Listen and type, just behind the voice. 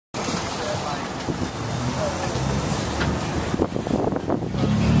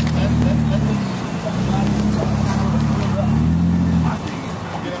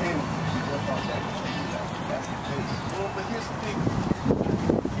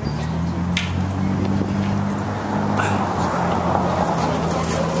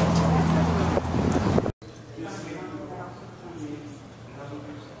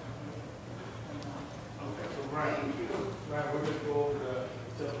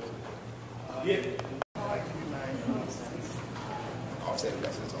Yeah.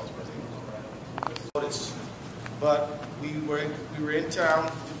 But we were in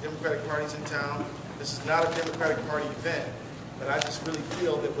town, the Democratic Party's in town. This is not a Democratic Party event, but I just really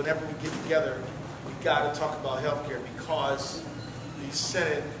feel that whenever we get together, we got to talk about health care because the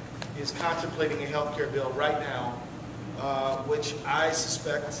Senate is contemplating a health care bill right now, which I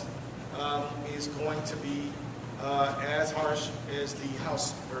suspect is going to be as harsh as the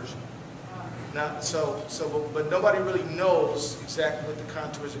House version. But nobody really knows exactly what the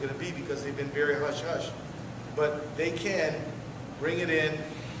contours are going to be because they've been very hush-hush. But they can bring it in,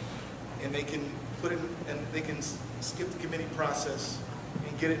 and they can put it, and they can skip the committee process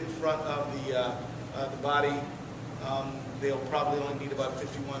and get it in front of the body. They'll probably only need about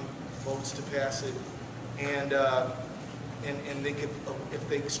 51 votes to pass it, and they could, if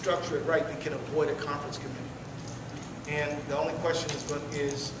they structure it right, they can avoid a conference committee. And the only question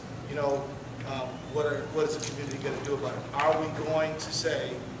is, you know, what is the community going to do about it? Are we going to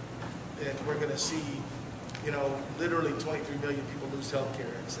say that we're going to see, you know, literally 23 million people lose health care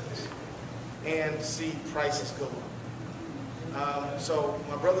access and see prices go up? So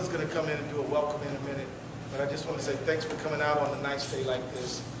my brother's going to come in and do a welcome in a minute, but I just want to say thanks for coming out on a nice day like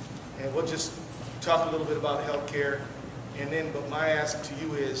this. And we'll just talk a little bit about health care, and then, but my ask to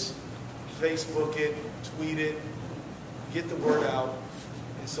you is Facebook it, tweet it, get the word out.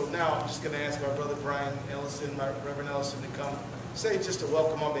 And so now I'm just going to ask my brother Brian Ellison, my Reverend Ellison, to come say just a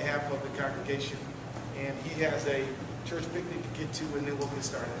welcome on behalf of the congregation. And he has a church picnic to get to, and then we'll get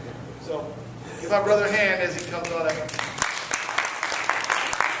started. So give my brother a hand as he comes on up.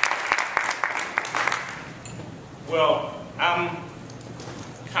 Well, I'm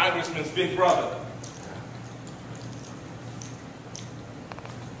Congressman's big brother.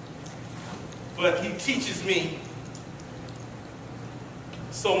 But he teaches me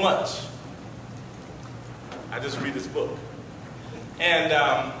so much. I just read this book. And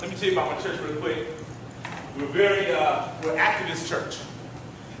let me tell you about my church real quick. We're activist church.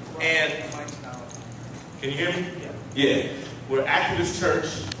 And can you hear me? Yeah. We're activist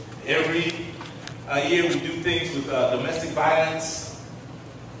church. Every year we do things with domestic violence,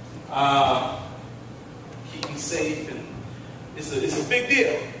 keeping safe, and it's a big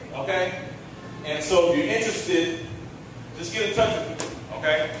deal, okay? And so if you're interested, just get in touch with me,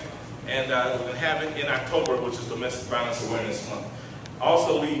 okay? And we're going to have it in October, which is Domestic Violence Awareness Month.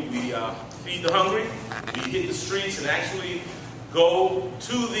 Also, we feed the hungry. We hit the streets and actually go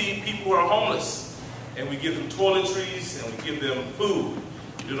to the people who are homeless. And we give them toiletries and we give them food.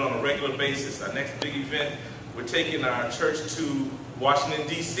 We do it on a regular basis. Our next big event, we're taking our church to Washington,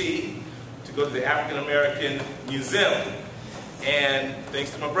 D.C. to go to the African American Museum. And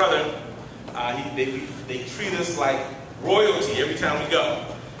thanks to my brother, they treat us like royalty every time we go.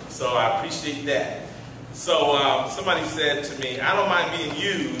 So I appreciate that. So somebody said to me, I don't mind being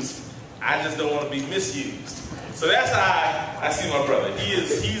used, I just don't want to be misused. So that's how I see my brother.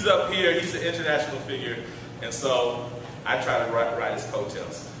 He's up here, he's an international figure, and so I try to ride his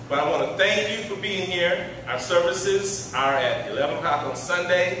coattails. But I want to thank you for being here. Our services are at 11 o'clock on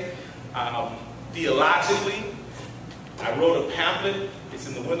Sunday. Theologically, I wrote a pamphlet. It's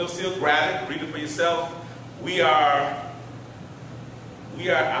in the windowsill. Grab it, read it for yourself. We are,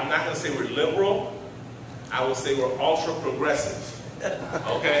 I'm not going to say we're liberal. I will say we're ultra progressive.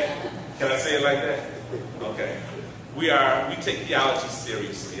 Okay? Can I say it like that? Okay. We take theology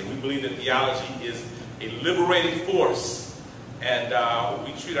seriously, and we believe that theology is a liberating force. And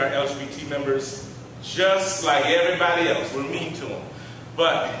we treat our LGBT members just like everybody else. We're mean to them.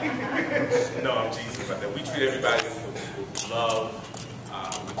 But, no, I'm teasing about that. We treat everybody with love.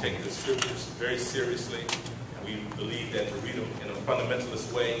 We take the scriptures very seriously. And we believe that to read them in a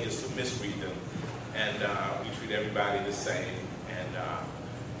fundamentalist way is to misread them. And we treat everybody the same. And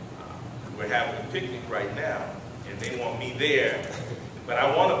we're having a picnic right now. And they want me there. But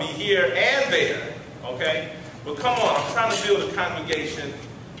I want to be here and there. Okay? But come on, I'm trying to build a congregation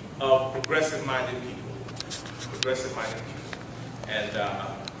of progressive-minded people. Progressive-minded people. And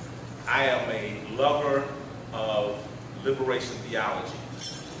I am a lover of liberation theology.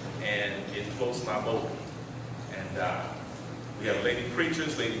 And it floats my boat. And we have lady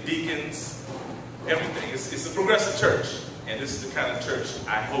preachers, lady deacons, everything. It's a progressive church. And this is the kind of church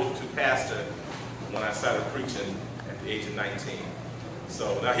I hope to pastor when I started preaching at the age of 19.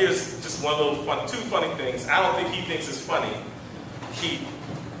 So now here's just one little two funny things. I don't think he thinks it's funny, Keith.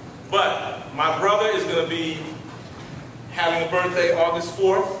 But my brother is going to be having a birthday August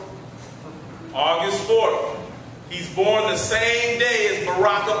 4th. August 4th. He's born the same day as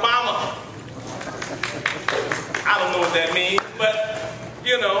Barack Obama. I don't know what that means, but,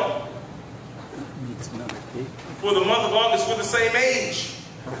 you know, For the month of August, we're the same age.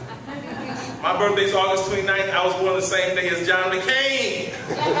 My birthday's August 29th. I was born the same day as John McCain.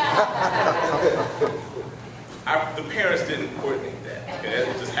 The parents didn't coordinate that. Okay,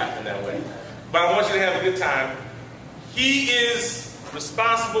 it just happened that way. But I want you to have a good time. He is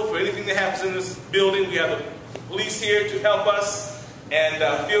responsible for anything that happens in this building. We have the police here to help us. And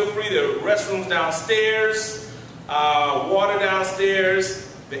feel free, there are restrooms downstairs, water downstairs.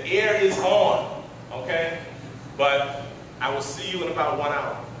 The air is on, okay? But I will see you in about 1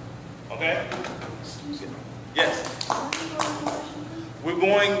 hour, okay? Yes. We're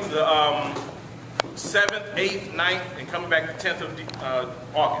going the 7th, 8th, 9th, and coming back the 10th of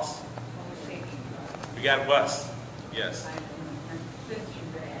August. We got a bus. Yes.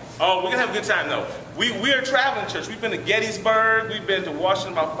 Oh, we're going to have a good time, though. We are a traveling church. We've been to Gettysburg. We've been to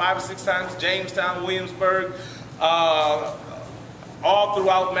Washington about 5 or 6 times. Jamestown, Williamsburg. All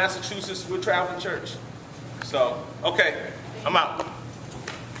throughout Massachusetts, we're a traveling church. So, okay. I'm out.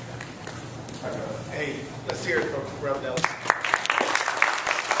 Hey, let's hear it from Reverend Ellison.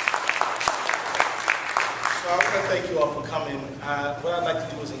 So I want to thank you all for coming. What I'd like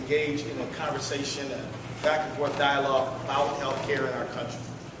to do is engage in a conversation, a back and forth dialogue about health care in our country.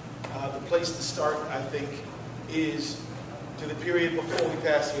 The place to start, I think, is to the period before we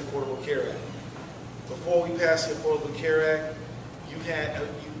passed the Affordable Care Act. Before we passed the Affordable Care Act, you had,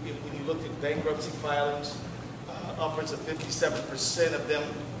 when you looked at bankruptcy filings, upwards of 57% of them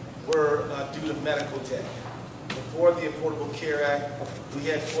were due to medical debt. Before the Affordable Care Act, we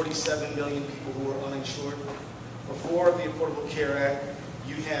had 47 million people who were uninsured. Before the Affordable Care Act,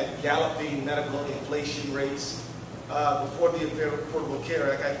 you had galloping medical inflation rates. Before the Affordable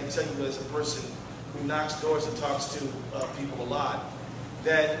Care Act, I can tell you as a person who knocks doors and talks to people a lot,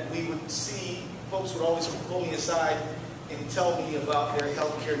 that we would see, folks would always pull me aside and tell me about their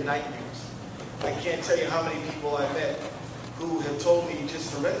healthcare nightmares. I can't tell you how many people I met who have told me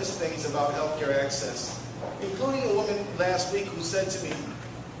just horrendous things about healthcare access, including a woman last week who said to me,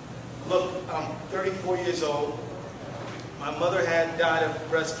 look, I'm 34 years old. My mother had died of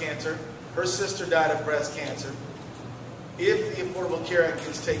breast cancer. Her sister died of breast cancer. If the Affordable Care Act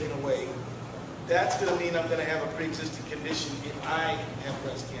gets taken away, that's going to mean I'm going to have a pre-existing condition if I have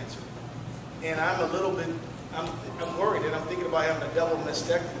breast cancer. And I'm a little bit, I'm worried, and I'm thinking about having a double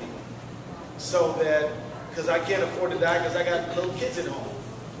mastectomy. So that, because I can't afford to die because I got little kids at home.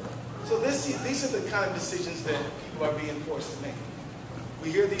 So these are the kind of decisions that people are being forced to make.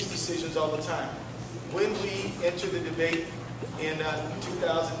 We hear these decisions all the time. When we entered the debate in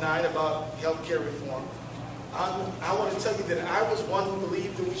 2009 about health care reform, I want to tell you that I was one who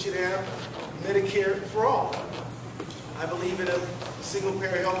believed that we should have Medicare for all. I believe in a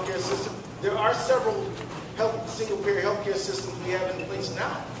single-payer health care system. There are several single-payer health care systems we have in place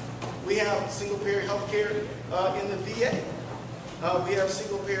now. We have single-payer health care in the VA. We have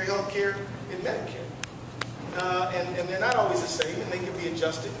single-payer health care in Medicare. And they're not always the same, and they can be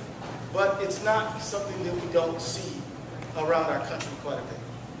adjusted. But it's not something that we don't see around our country quite a bit.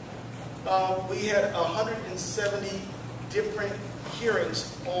 We had 170 different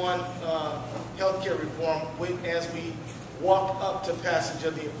hearings on healthcare reform as we walked up to passage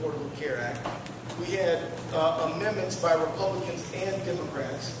of the Affordable Care Act. We had amendments by Republicans and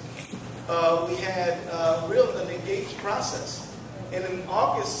Democrats. We had an engaged process. And in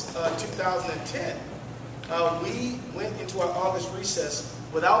August 2010, we went into our August recess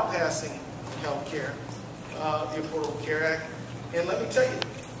without passing health care, the Affordable Care Act. And let me tell you,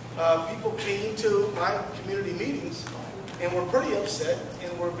 people came to my community meetings and were pretty upset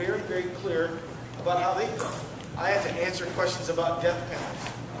and were very, very clear about how they felt. I had to answer questions about death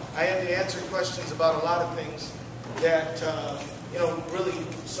penalties. I had to answer questions about a lot of things that, really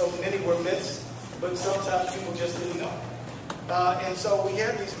so many were myths, but sometimes people just didn't know. And so we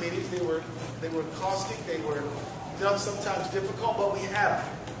had these meetings. They were caustic. They were sometimes difficult, but we had them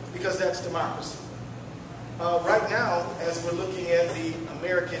because that's democracy. Right now, as we're looking at the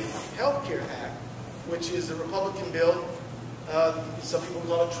American Health Care Act, which is a Republican bill, some people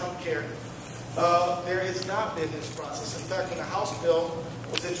call it Trump Care, there has not been this process. In fact, when the House bill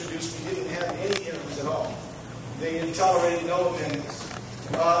was introduced, we didn't have any hearings at all. They had tolerated no amendments.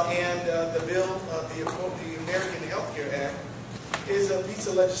 The bill, the American Health Care Act, is a piece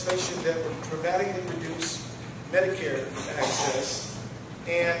of legislation that would dramatically reduce Medicare access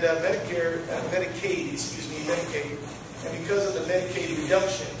and Medicaid. And because of the Medicaid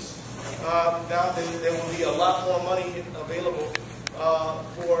reductions, now there will be a lot more money available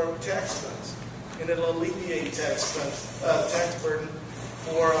for tax cuts, and it'll alleviate tax burden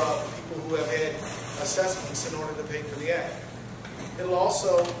for people who have had assessments in order to pay for the act. It'll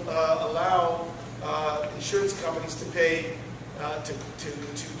also allow insurance companies to pay,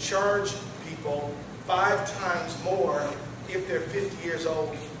 to charge people 5 times more if they're 50 years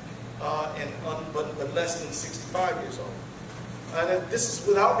old but less than 65 years old. And this is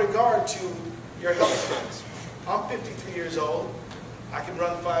without regard to your health status. I'm 53 years old. I can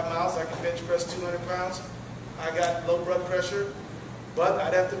run 5 miles. I can bench press 200 pounds. I got low blood pressure, but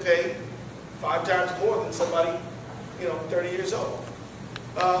I'd have to pay 5 times more than somebody, 30 years old.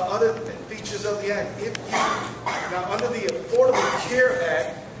 Other features of the act. Now, under the Affordable Care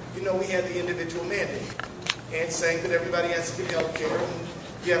Act, we had the individual mandate, and saying that everybody has to get health care, and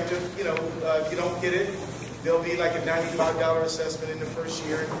you have to, if you don't get it, there'll be like a $95 assessment in the first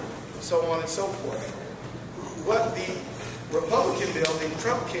year, and so on and so forth. What the Republican bill, the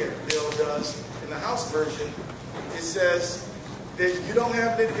Trump Care bill, does in the House version, it says that you don't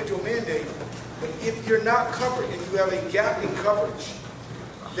have an individual mandate, but if you're not covered and you have a gap in coverage,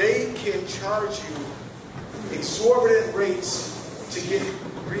 they can charge you exorbitant rates to get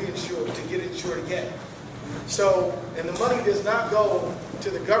reinsured, to get insured again. So, and the money does not go to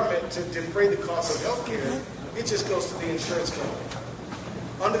the government to defray the cost of health care, it just goes to the insurance company.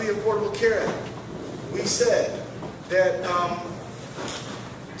 Under the Affordable Care Act, we said that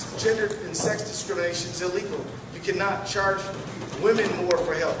gender and sex discrimination is illegal. You cannot charge women more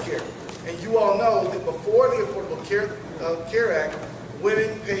for health care. And you all know that before the Affordable Care Act,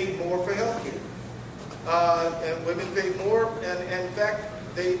 women paid more for health care. And women paid more, and in fact,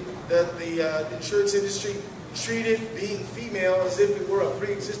 the insurance industry treated being female as if it were a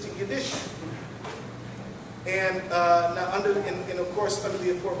pre-existing condition. And now, and of course, under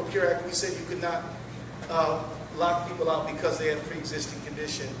the Affordable Care Act, we said you could not lock people out because they had a pre-existing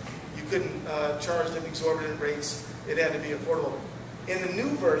condition. You couldn't charge them exorbitant rates. It had to be affordable. In the new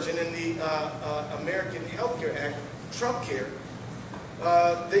version, in the American Health Care Act, Trump Care,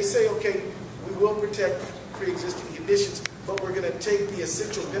 they say, okay, we will protect pre-existing conditions, but we're going to take the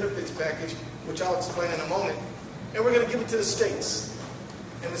essential benefits package, which I'll explain in a moment, and we're going to give it to the states.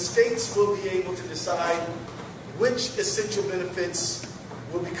 And the states will be able to decide which essential benefits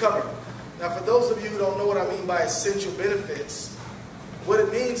will be covered. Now, for those of you who don't know what I mean by essential benefits, what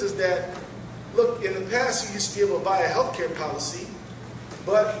it means is that, look, in the past you used to be able to buy a health care policy,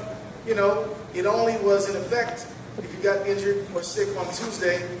 but, it only was in effect if you got injured or sick on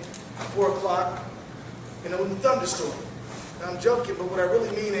Tuesday, 4 o'clock, in a thunderstorm. Now, I'm joking, but what I really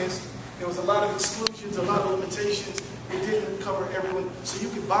mean is there was a lot of exclusions, a lot of limitations. It didn't cover everyone. So you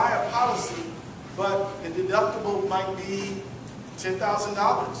could buy a policy, but the deductible might be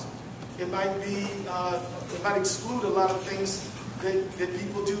 $10,000. It might exclude a lot of things that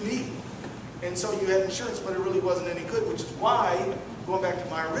people do need. And so you had insurance, but it really wasn't any good, which is why, going back to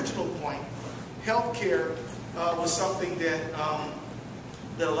my original point, health care was something that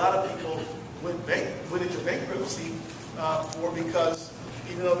a lot of people went into bankruptcy for, because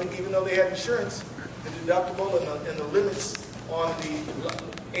even though they had insurance, the deductible and the limits on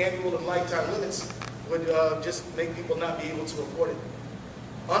the annual and lifetime limits would just make people not be able to afford it.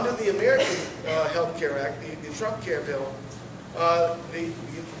 Under the American Health Care Act, the Trump Care Bill,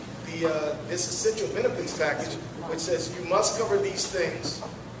 this essential benefits package, which says you must cover these things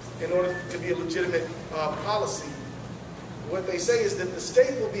in order to be a legitimate policy, what they say is that the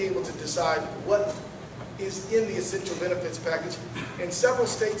state will be able to decide what is in the essential benefits package. And several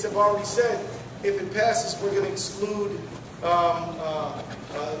states have already said, if it passes, we're going to exclude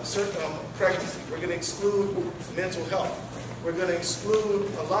certain pregnancy. We're going to exclude mental health. We're going to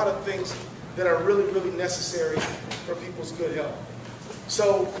exclude a lot of things that are really, really necessary for people's good health.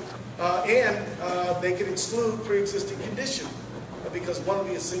 So, they can exclude pre-existing condition, because one of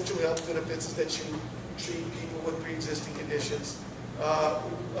the essential health benefits is that you treat people with pre-existing conditions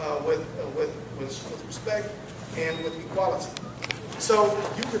with respect and with equality. So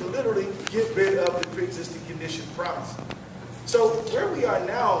you can literally get rid of the pre-existing condition promise. So where we are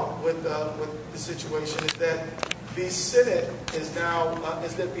now with the situation is that the Senate is now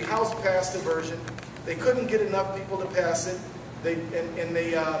is that the House passed a version. They couldn't get enough people to pass it.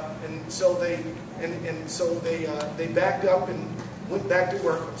 So they backed up and went back to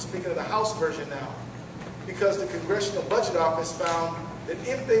work. I'm speaking of the House version now, because the Congressional Budget Office found that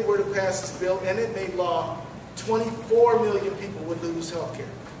if they were to pass this bill and it made law, 24 million people would lose health care.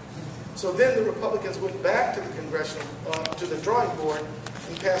 So then the Republicans went back to the Congressional, to the drawing board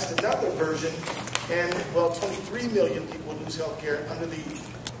and passed another version, and, well, 23 million people would lose health care under the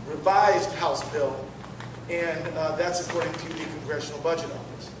revised House bill, and that's according to the Congressional Budget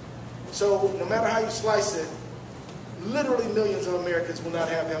Office. So no matter how you slice it, literally millions of Americans will not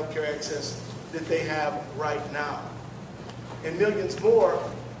have health care access that they have right now. And millions more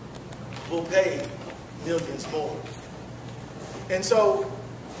will pay millions more. And so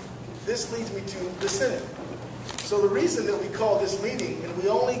this leads me to the Senate. So the reason that we called this meeting, and we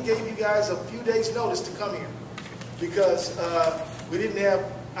only gave you guys a few days notice to come here, because we didn't have,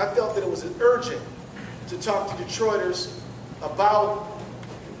 I felt that it was urgent to talk to Detroiters about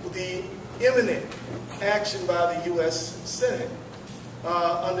the imminent action by the U.S. Senate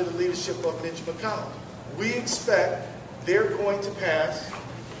under the leadership of Mitch McConnell. We expect they're going to pass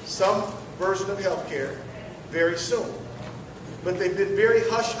some version of health care very soon. But they've been very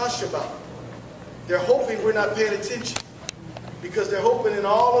hush-hush about it. They're hoping we're not paying attention, because they're hoping in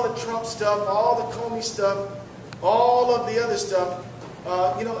all of the Trump stuff, all the Comey stuff, all of the other stuff.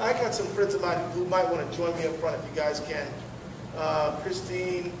 You know, I got some friends of mine who might want to join me up front if you guys can.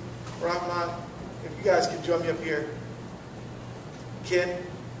 Christine, Rahman, if you guys can join me up here. Ken,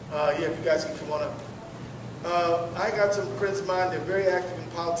 yeah, if you guys can come on up. I got some friends of mine, they're very active in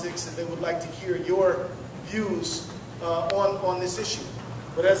politics, and they would like to hear your views on this issue.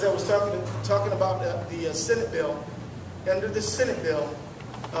 But as I was talking about the Senate bill, under the Senate bill,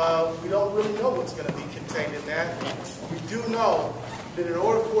 we don't really know what's going to be contained in that. We do know that in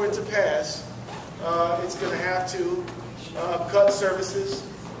order for it to pass, it's going to have to cut services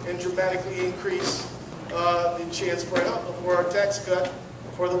and dramatically increase the chance for a tax cut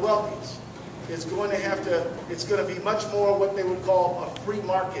for the wealthiest. It's going to be much more what they would call a free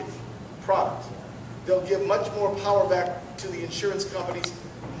market product. They'll give much more power back to the insurance companies,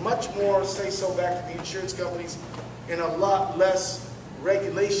 much more say-so back to the insurance companies, and a lot less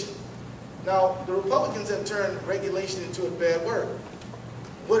regulation. Now, the Republicans have turned regulation into a bad word.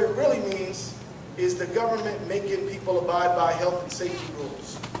 What it really means is the government making people abide by health and safety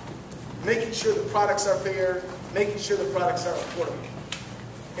rules, making sure the products are fair, making sure the products are affordable.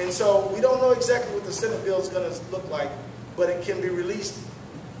 And so we don't know exactly what the Senate bill is going to look like, but it can be released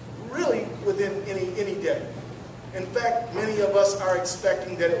really within any day. In fact, many of us are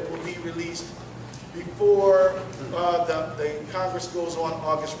expecting that it will be released before the Congress goes on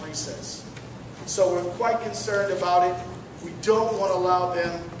August recess. So we're quite concerned about it. We don't want to allow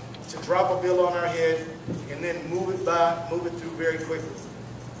them to drop a bill on our head and then move it through very quickly.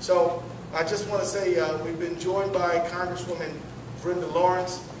 So I just want to say we've been joined by Congresswoman Brenda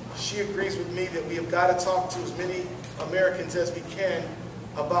Lawrence. She agrees with me that we have got to talk to as many Americans as we can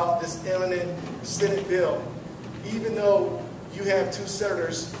about this imminent Senate bill. Even though you have two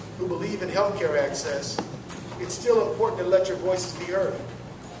senators who believe in health care access, it's still important to let your voices be heard.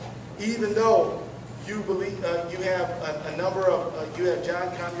 Even though you believe, you have a number of, you have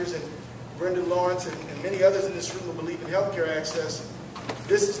John Conyers and Brenda Lawrence and many others in this room who believe in health care access,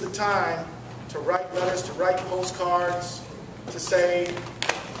 this is the time to write letters, to write postcards, to say,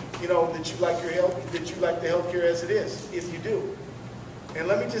 you know, that you like your health, that you like the health care as it is, if you do. And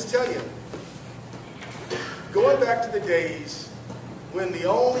let me just tell you, going back to the days when the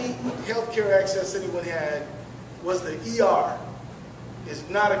only health care access anyone had was the ER is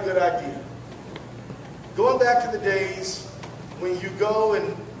not a good idea. Going back to the days when you go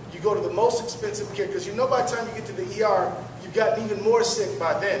to the most expensive care, because you know by the time you get to the ER, you've gotten even more sick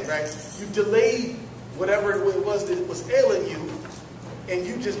by then, right? You delayed whatever it was that was ailing you, and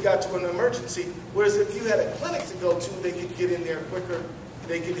you just got to an emergency. Whereas if you had a clinic to go to, they could get in there quicker,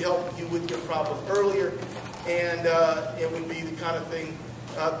 they could help you with your problem earlier, and it would be the kind of thing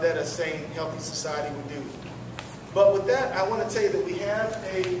that a sane, healthy society would do. But with that, I want to tell you that we have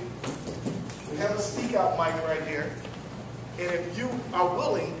a speak out mic right here, and if you are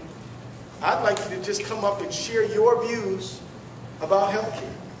willing, I'd like you to just come up and share your views about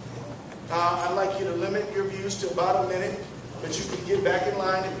healthcare. I'd like you to limit your views to about a minute, but you can get back in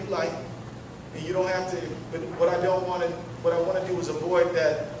line if you like, and you don't have to. But what I want to do is avoid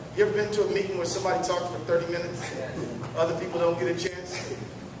that. You ever been to a meeting where somebody talks for 30 minutes, other people don't get a chance?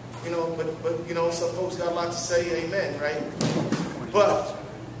 You know, but you know, some folks got a lot to say. Amen, right? But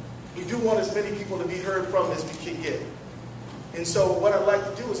we do want as many people to be heard from as we can get. And so what I'd like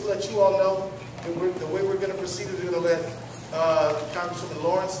to do is let you all know that the way we're going to proceed is we're going to let Congresswoman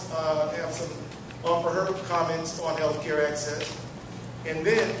Lawrence offer her comments on health care access. And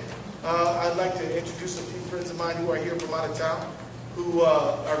then I'd like to introduce a few friends of mine who are here from out of town who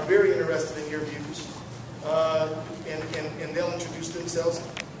are very interested in your views. And they'll introduce themselves.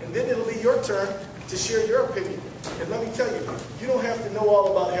 And then it'll be your turn to share your opinion. And let me tell you, you don't have to know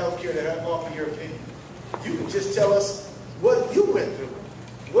all about health care to offer your opinion. You can just tell us what you went through,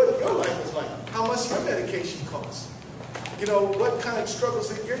 what your life was like, how much your medication costs, you know, what kind of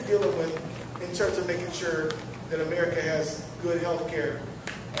struggles that you're dealing with in terms of making sure that America has good health care.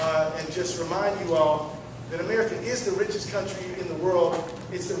 And just remind you all that America is the richest country in the world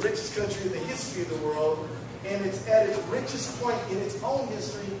It's the richest country in the history of the world, and it's at its richest point in its own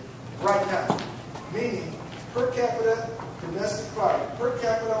history right now. Meaning, per capita domestic product, per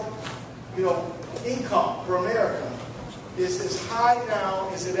capita, income for America is as high now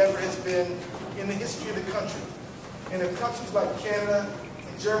as it ever has been in the history of the country. And if countries like Canada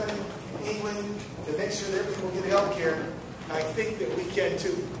and Germany and England to make sure their people get health care, I think that we can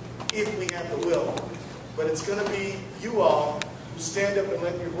too, if we have the will. But it's going to be you all who stand up and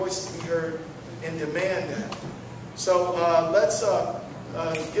let your voices be heard and demand that. So let's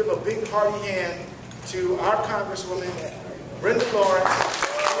give a big hearty hand to our Congresswoman, Brenda Lawrence.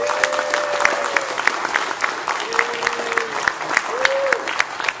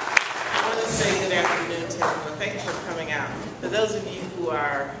 I want to say good afternoon to everyone. Thank you for coming out. For those of you who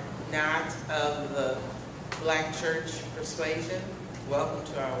are not of the Black church persuasion, welcome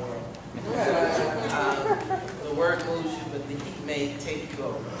to our world. The word moves you, but the heat may take you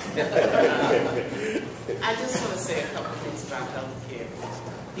over. I just want to say a couple things about health care.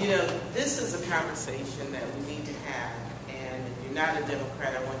 This is a conversation that we need to have, and if you're not a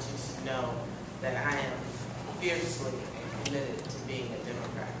Democrat, I want you to know that I am fiercely committed to being a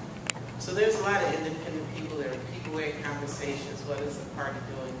Democrat. So there's a lot of independent people. There are people-way conversations. What is the party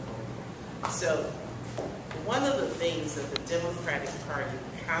doing for you? So one of the things that the Democratic Party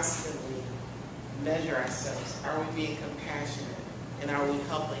constantly measure ourselves, are we being compassionate? And are we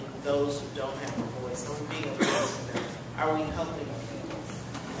helping those who don't have a voice? Are we being a voice for them? Are we helping people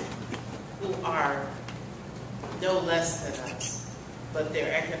who are no less than us, but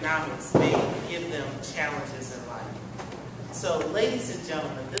their economics may give them challenges in life? So, ladies and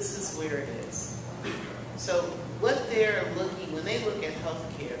gentlemen, this is where it is. So, what they're looking, when they look at health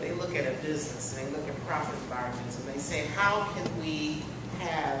care, they look at a business, and they look at profit margins, and they say, how can we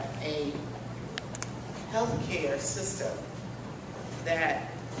have a health care system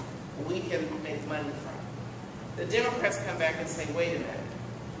that we can make money from? The Democrats come back and say, wait a minute.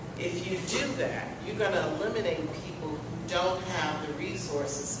 If you do that, you're going to eliminate people who don't have the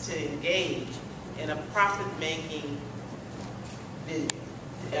resources to engage in a profit-making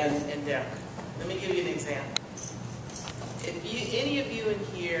endeavor. Let me give you an example. If any of you in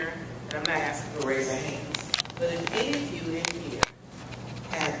here, and I'm not asking for raise of hands, but if any of you in here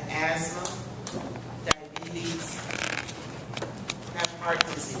have asthma, diabetes, have heart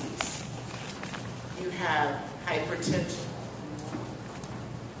disease, you have hypertension,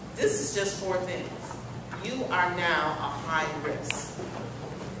 this is just 4 things. You are now a high risk.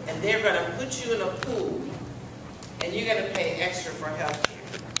 And they're going to put you in a pool, and you're going to pay extra for health care.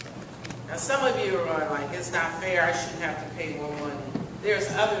 Now, some of you are going like, it's not fair, I shouldn't have to pay more money. There's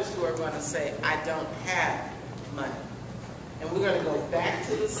others who are going to say, I don't have money. And we're going to go back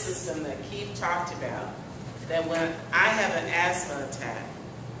to the system that Keith talked about, that when I have an asthma attack,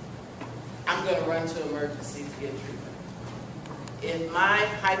 I'm going to run to emergency to get treatment. If my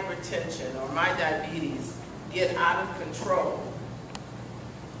hypertension or my diabetes get out of control,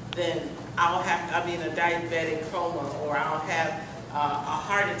 then I'll be in a diabetic coma, or I'll have a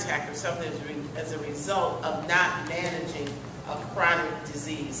heart attack or something as a result of not managing a chronic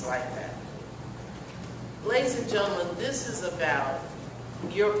disease like that. Ladies and gentlemen, this is about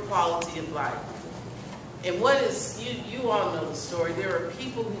your quality of life. And what is, you all know the story. There are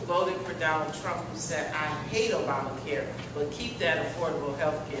people who voted for Donald Trump who said, I hate Obamacare, but keep that affordable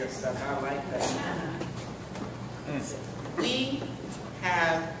health care stuff. I like that. We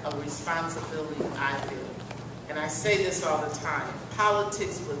have a responsibility, I feel. And I say this all the time.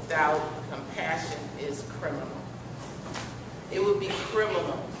 Politics without compassion is criminal. It would be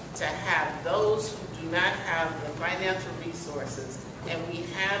criminal to have those who do not have the financial resources, and we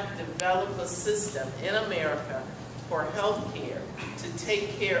have developed a system in America for health care to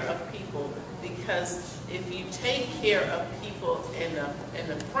take care of people, because if you take care of people in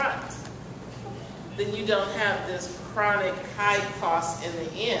the front, then you don't have this chronic high cost in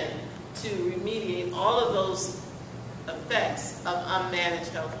the end to remediate all of those effects of unmanaged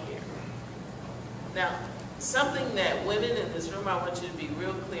health care. Now, something that women in this room, I want you to be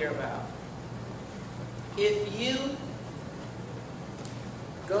real clear about. If you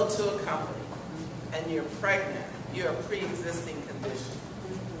go to a company and you're pregnant, you're a pre-existing condition.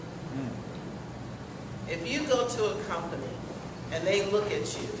 If you go to a company and they look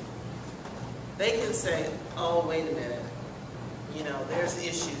at you, they can say, oh, wait a minute, there's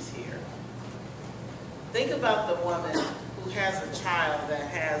issues here. Think about the woman who has a child that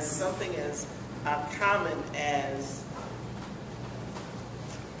has something as common as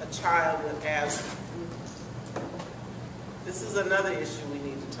a child with asthma. This is another issue we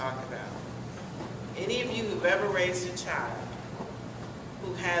need to talk about. Any of you who've ever raised a child who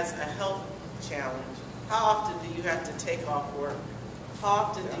has a health challenge, how often do you have to take off work? How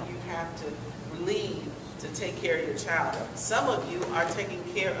often do you have to leave to take care of your child? Some of you are taking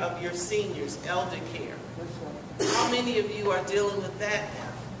care of your seniors, elder care. How many of you are dealing with that now?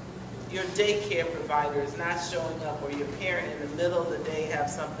 Your daycare provider is not showing up, or your parent in the middle of the day have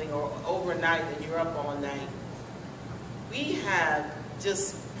something, or overnight and you're up all night. We have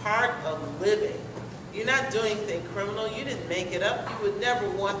just part of living. You're not doing anything criminal. You didn't make it up. You would never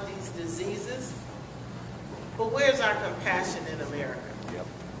want these diseases. But where's our compassion in America? Yep.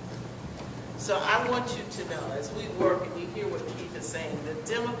 So I want you to know, as we work, and you hear what Keith is saying, the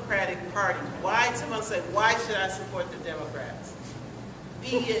Democratic Party, why, someone say, why should I support the Democrats?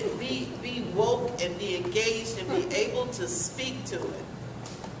 Be woke and be engaged and be able to speak to it.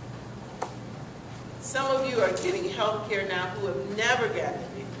 Some of you are getting health care now who have never gotten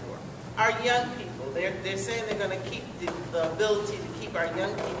it before. Our young people, they're saying they're going to keep the ability to keep our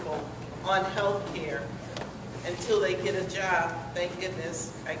young people on health care until they get a job. Thank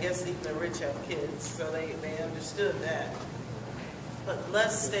goodness. I guess even the rich have kids, so they understood that. But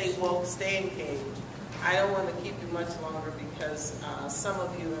let's stay woke, stay engaged. I don't want to keep you much longer because some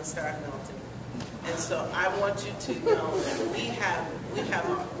of you are starting melting. And so I want you to know that we have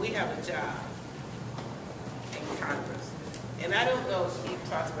a job in Congress. And I don't know if Keith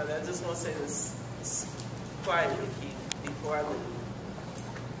talked about that. I just want to say this quietly, Keith, before I leave.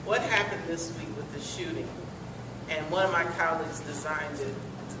 What happened this week with the shooting? And one of my colleagues described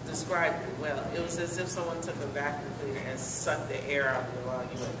it well. It was as if someone took a vacuum cleaner and sucked the air out of the lung.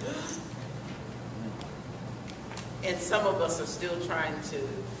 You went, and some of us are still trying to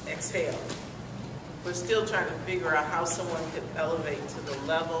exhale. We're still trying to figure out how someone could elevate to the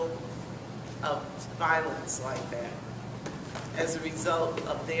level of violence like that as a result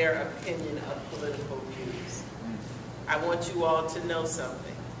of their opinion of political views. I want you all to know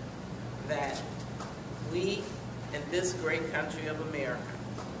something, that we in this great country of America,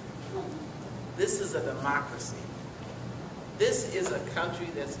 this is a democracy. This is a country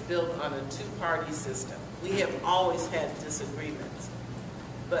that's built on a two-party system. We have always had disagreements,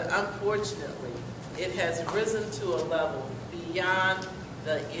 but unfortunately, it has risen to a level beyond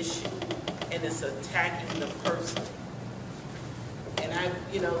the issue, and it's attacking the person. And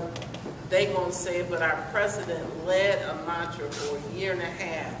they won't say it, but our president led a mantra for a year and a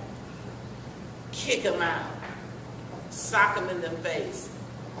half. Kick him out. Sock him in the face.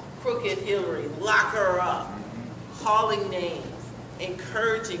 Crooked Hillary, lock her up. Calling names,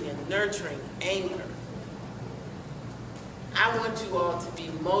 encouraging and nurturing anger. I want you all to be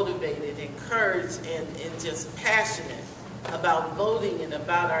motivated, encouraged, and just passionate about voting and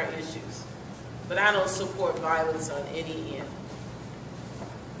about our issues. But I don't support violence on any end.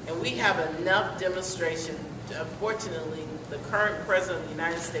 And we have enough demonstration. Unfortunately, the current president of the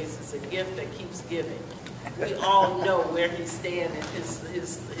United States is a gift that keeps giving. We all know where he stands and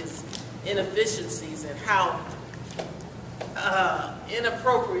his inefficiencies and how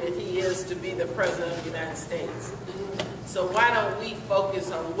inappropriate he is to be the president of the United States. So why don't we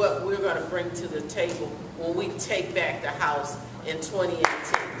focus on what we're going to bring to the table when we take back the House in 2018?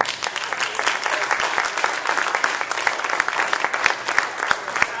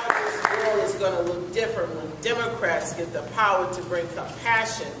 How this world is going to look different when Democrats get the power to bring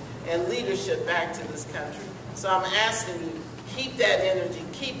compassion and leadership back to this country. So I'm asking you, keep that energy,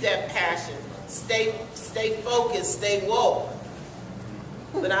 keep that passion, stay focused, stay woke.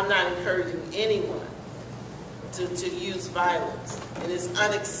 But I'm not encouraging anyone to use violence. And it's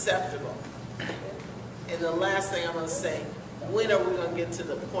unacceptable. And the last thing I'm going to say, when are we going to get to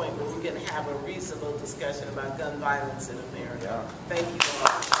the point where we can have a reasonable discussion about gun violence in America? Yeah. Thank you all.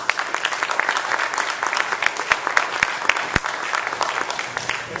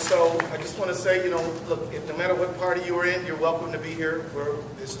 And so I just want to say, look, no matter what party you're in, you're welcome to be here.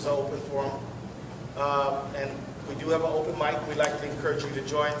 This is an open forum. And we do have an open mic. We'd like to encourage you to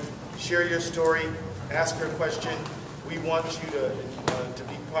join, share your story, ask your question. We want you to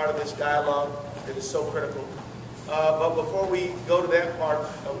be part of this dialogue that is so critical. But before we go to that part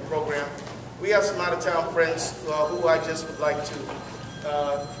of the program, we have some out-of-town friends who I just would like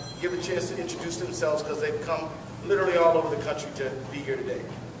to give a chance to introduce themselves, because they've come literally all over the country to be here today.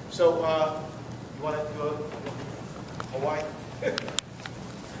 So, you want to go Hawaii?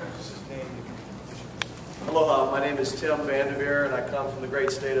 Aloha, my name is Tim Vanderveer, and I come from the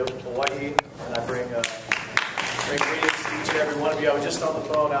great state of Hawaii, and I bring greetings to each and every one of you. I was just on the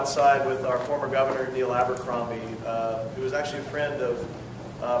phone outside with our former governor, Neil Abercrombie, who was actually a friend of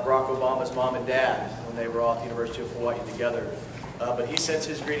Barack Obama's mom and dad when they were all at the University of Hawaii together. But he sends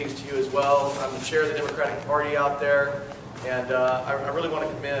his greetings to you as well. I'm the chair of the Democratic Party out there, And I really want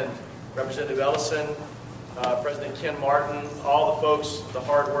to commend Representative Ellison, President Ken Martin, all the folks, the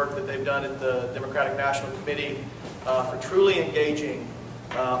hard work that they've done at the Democratic National Committee for truly engaging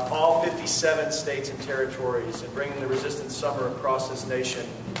all 57 states and territories and bringing the resistance summer across this nation.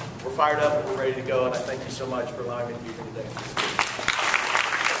 We're fired up and we're ready to go, and I thank you so much for allowing me to be here today.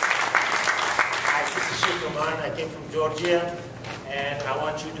 Hi, this is Sheikh Oman. I came from Georgia, and I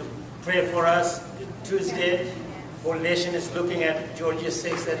want you to pray for us. Tuesday, whole nation is looking at Georgia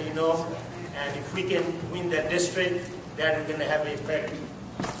 6 that you know, and if we can win that district, that is going to have an effect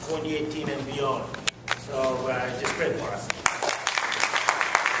 2018 and beyond. So just pray for us.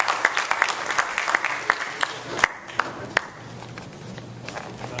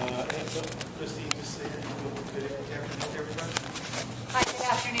 Hi, good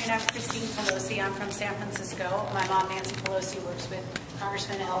afternoon. I'm Christine Pelosi. I'm from San Francisco. My mom, Nancy Pelosi, works with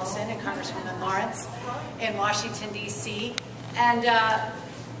Congressman Ellison and Congresswoman Lawrence in Washington, D.C. And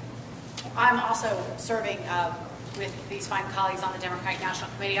I'm also serving with these fine colleagues on the Democratic National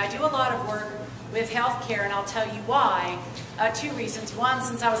Committee. I do a lot of work with health care, and I'll tell you why. Two reasons. One,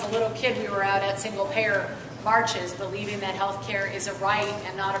 since I was a little kid, we were out at single-payer marches believing that health care is a right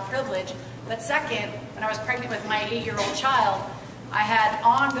and not a privilege. But second, when I was pregnant with my 8-year-old child, I had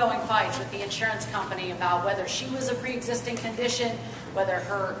ongoing fights with the insurance company about whether she was a pre-existing condition, whether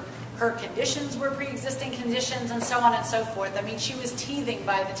her conditions were pre-existing conditions, and so on and so forth. I mean, she was teething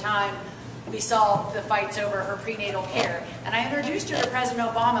by the time we saw the fights over her prenatal care. And I introduced her to President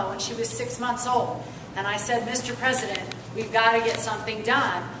Obama when she was 6 months old. And I said, Mr. President, we've got to get something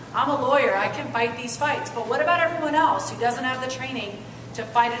done. I'm a lawyer, I can fight these fights, but what about everyone else who doesn't have the training to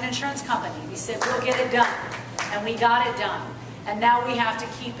fight an insurance company? He said, we'll get it done. And we got it done. And now we have to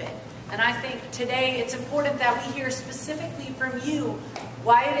keep it. And I think today it's important that we hear specifically from you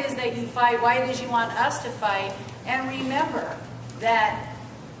why it is that you fight, why it is you want us to fight, and remember that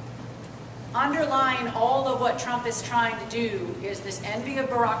underlying all of what Trump is trying to do is this envy of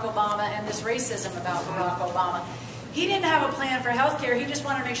Barack Obama and this racism about Barack Obama. He didn't have a plan for health care. He just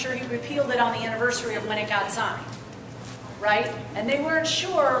wanted to make sure he repealed it on the anniversary of when it got signed, right? And they weren't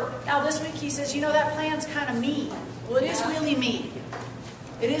sure. Now this week he says, you know, that plan's kind of mean. Well, it is really mean.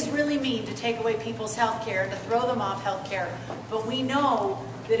 It is really mean to take away people's health care and to throw them off health care. But we know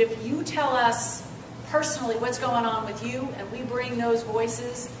that if you tell us personally what's going on with you and we bring those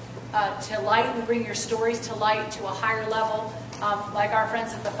voices to light, we bring your stories to light to a higher level, like our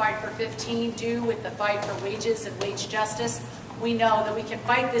friends at the Fight for 15 do with the fight for wages and wage justice, we know that we can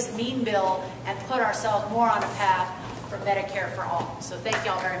fight this mean bill and put ourselves more on a path for Medicare for all. So thank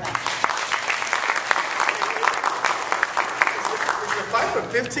you all very much. Is the Fight for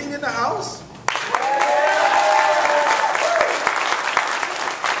 15 in the House?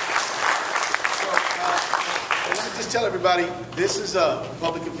 Let me just tell everybody, this is a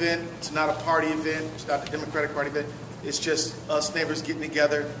public event. It's not a party event. It's not a Democratic Party event. It's just us neighbors getting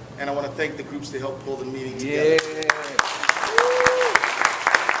together, and I want to thank the groups that helped pull the meeting together. Yeah.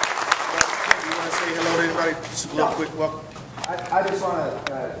 You want to say hello to everybody? Just a little quick welcome. I just want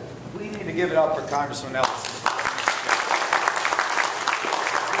to, we need to give it up for Congressman Ellison.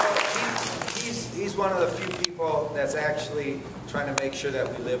 He's one of the few people that's actually trying to make sure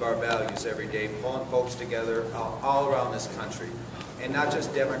that we live our values every day, pulling folks together all around this country, and not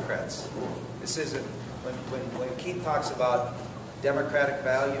just Democrats. This isn't, when Keith talks about democratic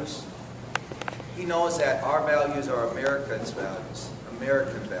values, he knows that our values are Americans' values,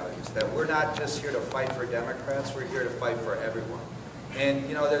 American values, that we're not just here to fight for Democrats, we're here to fight for everyone. And,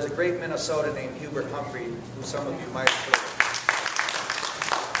 you know, there's a great Minnesota named Hubert Humphrey, who some of you might have heard.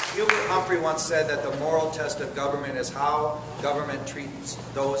 Hubert Humphrey once said that the moral test of government is how government treats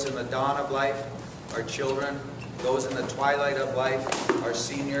those in the dawn of life, our children, those in the twilight of life, our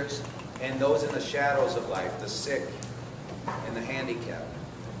seniors, and those in the shadows of life, the sick and the handicapped.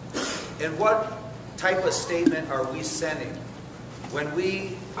 And what type of statement are we sending when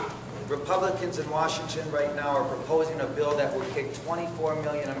we, Republicans in Washington right now, are proposing a bill that would kick 24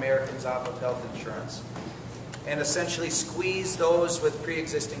 million Americans off of health insurance and essentially squeeze those with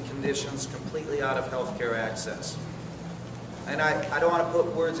pre-existing conditions completely out of health care access? And I don't want to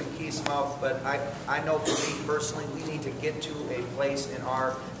put words in Keith's mouth, but I know for me personally, we need to get to a place in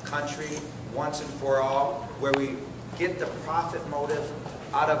our country once and for all where we get the profit motive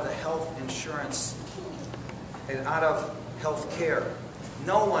out of the health insurance and out of health care.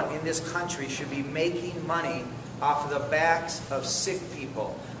 No one in this country should be making money off of the backs of sick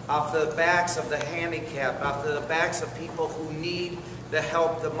people, off the backs of the handicapped, off the backs of people who need the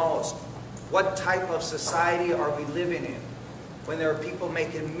help the most. What type of society are we living in when there are people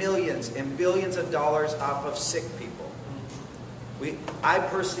making millions and billions of dollars off of sick people? I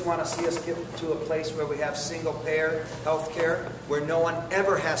personally want to see us get to a place where we have single-payer health care, where no one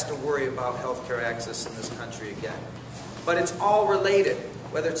ever has to worry about health care access in this country again. But it's all related,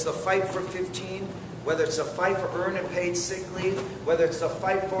 whether it's the fight for 15, whether it's a fight for earned and paid sick leave, whether it's the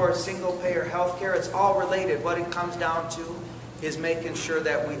fight for single-payer health care, it's all related. What it comes down to is making sure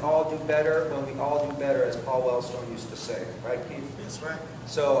that we all do better when we all do better, as Paul Wellstone used to say. Right, Keith? That's right.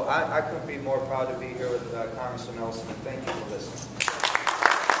 So I couldn't be more proud to be here with Congressman Ellison, and thank you for listening.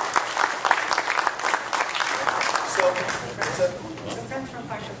 So, The friends from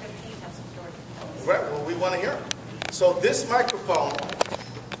Partial 15 have some stories. right, well, we want to hear them. So this microphone,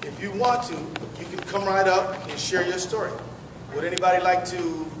 if you want to, you can come right up and share your story. Would anybody like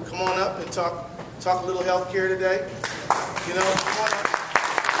to come on up and talk a little health care today? You know, come on up.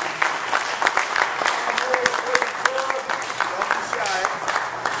 Don't be shy.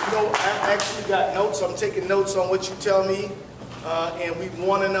 You know, I actually got notes. I'm taking notes on what you tell me, and we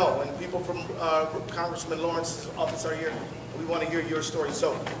want to know. And people from Congressman Lawrence's office are here. We want to hear your story.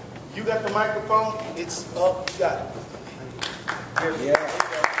 So, you got the microphone. It's up. You got it. Yeah.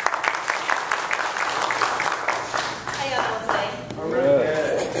 How y'all doing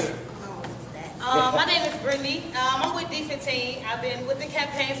today? My name is Brenda. I'm with D15. I've been with the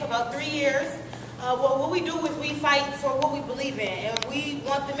campaign for about 3 years. Well, what we do is we fight for what we believe in, and we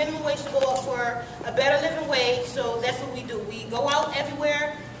want the minimum wage to go up for a better living wage, so that's what we do. We go out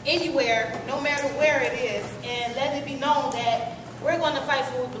everywhere, anywhere, no matter where it is, and let it be known that we're going to fight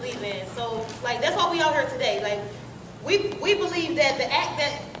for what we believe in. So, like, that's why we out here today. Like, we believe that the act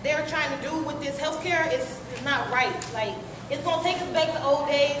that they're trying to do with this health care is not right. Like, it's going to take us back to old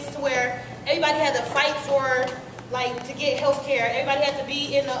days to where everybody had to fight for, like, to get health care. Everybody had to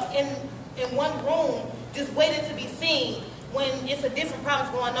be in one room just waiting to be seen when it's a different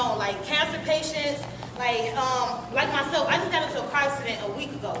problems going on. Like cancer patients, like myself, I just got into a car accident a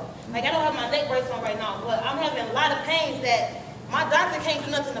week ago. Like, I don't have my neck brace on right now, but I'm having a lot of pains that my doctor can't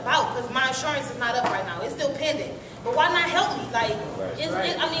do nothing about because my insurance is not up right now. It's still pending. But why not help me? Like,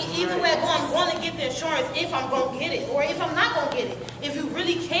 I mean, either way I go, I'm going to get the insurance if I'm going to get it, or if I'm not going to get it. If you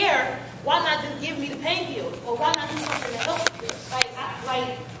really care, why not just give me the pain pills? Or why not do something to help me?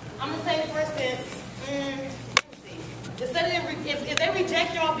 I'm going to say, for instance, if they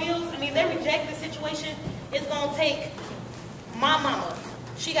reject y'all bills, I mean, they reject the situation, it's going to take my mama.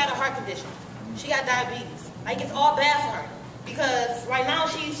 She got a heart condition. She got diabetes. Like, it's all bad for her. Because right now,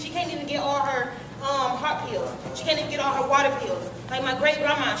 she can't even get all her heart pills. She can't even get all her water pills. Like my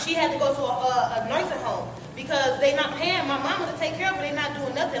great-grandma, she had to go to a nursing home because they not paying my mama to take care of her. They not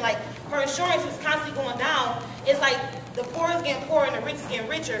doing nothing. Like, her insurance is constantly going down. It's like the poor is getting poorer and the rich is getting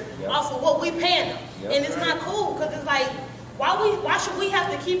richer off of what we paying them. And it's not cool because it's like, why should we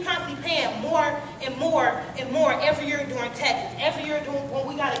have to keep constantly paying more and more and more every year during taxes? Every year when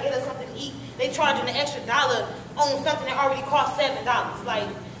we got to get us something to eat, they charging an extra $1 on something that already cost $7. Like,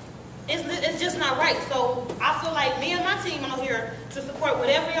 it's just not right. So I feel like me and my team out here to support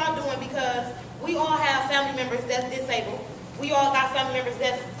whatever y'all doing, because we all have family members that's disabled. We all got family members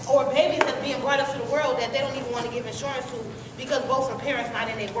or babies that's being brought up to the world that they don't even want to give insurance to because both their parents not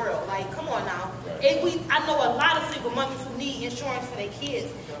in their world. Like, come on now. I know a lot of single mothers who need insurance for their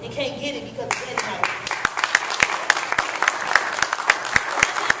kids and can't get it because of daddy.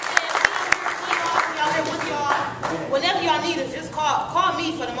 Whenever y'all need us, just call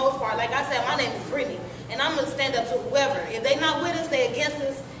me for the most part. Like I said, my name is Brittany, and I'm going to stand up to whoever. If they not with us, they against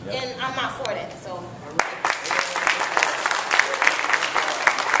us, and I'm not for that.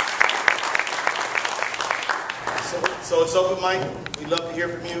 So it's open mic. We'd love to hear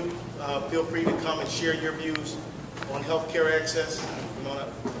from you. Feel free to come and share your views on healthcare access. Come on up.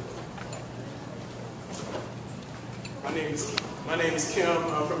 My name is Kim.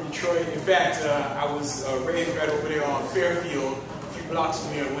 I'm from Detroit. In fact, I was raised right over there on Fairfield, a few blocks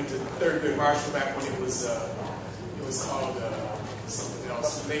from here. I went to Thurgood Marshall back when it was called something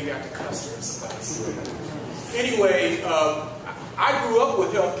else, named after Custer or somebody. Anyway, I grew up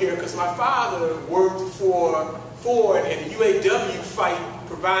with healthcare because my father worked for Ford, and the UAW fight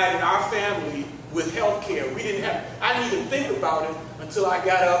provided our family with health care. I didn't even think about it until I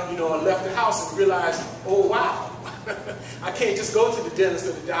got up, and left the house and realized, oh wow, I can't just go to the dentist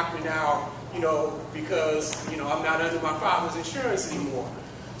or the doctor now, because, I'm not under my father's insurance anymore.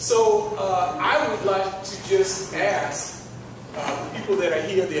 So I would like to just ask the people that are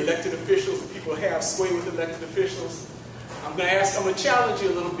here, the elected officials, the people who have sway with elected officials, I'm going to challenge you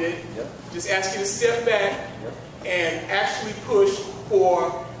a little bit. Just ask you to step back and actually push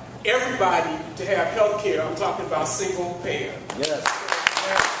for everybody to have health care. I'm talking about single payer.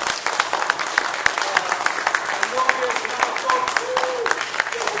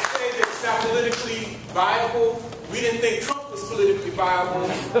 politically viable. We didn't think Trump was politically viable.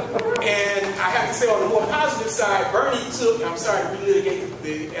 And I have to say, on the more positive side, Bernie took, I'm sorry to relitigate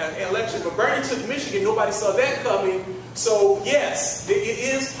the election, but Bernie took Michigan. Nobody saw that coming. So yes, it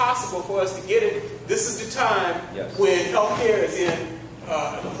is possible for us to get it. This is the time when healthcare is in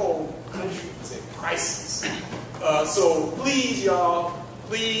the whole country is in crisis. So please, y'all,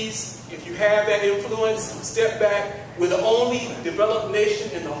 please, if you have that influence, step back. We're the only developed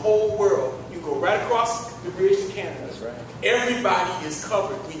nation in the whole world. You go right across the bridge to Canada. That's right. Everybody is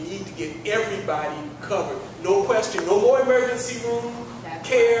covered. We need to get everybody covered. No question. No more emergency room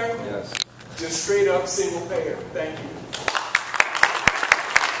care. Yes. Just straight up single payer. Thank you.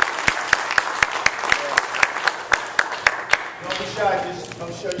 Don't be shy. Just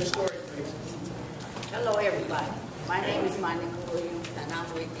don't show your story, please. Hello, everybody. My name is Monica Williams, and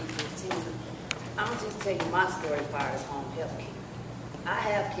I'm with D15. I'm going to just tell you my story as far as home health care. I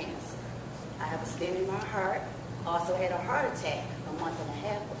have cancer. I have a stent in my heart. Also had a heart attack a month and a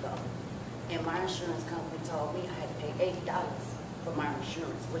half ago. And my insurance company told me I had to pay $80 for my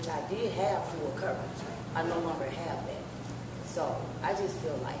insurance, which I did have full coverage. I no longer have that. So I just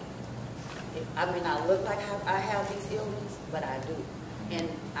feel like, I may not look like I have these ailments, but I do. And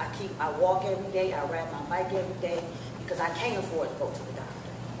I walk every day, I ride my bike every day, because I can't afford to go to the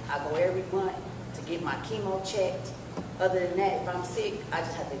doctor. I go every month to get my chemo checked. Other than that, if I'm sick, I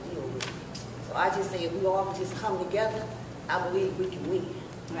just have to deal with it. So I just say if we all just come together, I believe we can win.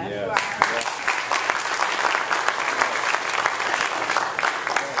 That's right.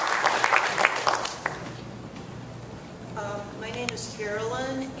 My name is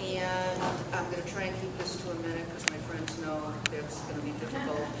Carolyn, and I'm going to try and keep this to a minute because my friends know that's going to be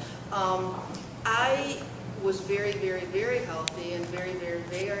difficult. I was very, very, very healthy and very, very,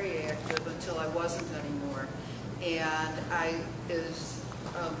 very active until I wasn't anymore. And as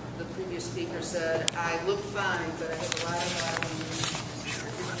the previous speaker said, I look fine, but I have a lot of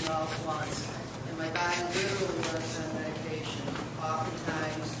diseases all at once. And my body literally runs on medication.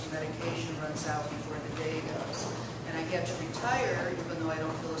 Oftentimes, the medication runs out before the day does. And I had to retire, even though I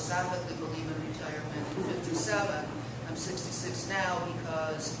don't philosophically believe in retirement, at 57. I'm 66 now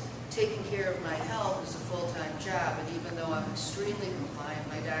because taking care of my health is a full-time job. And even though I'm extremely compliant,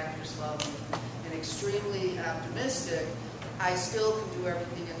 my doctors love me, and extremely optimistic, I still can do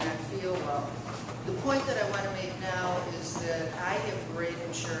everything in that field well. The point that I want to make now is that I have great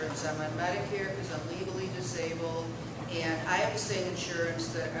insurance. I'm on Medicare because I'm legally disabled, and I have the same insurance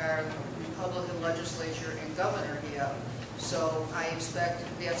that our Republican legislature and governor have. So I expect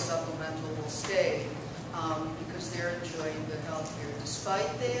that supplemental will stay because they're enjoying good health care.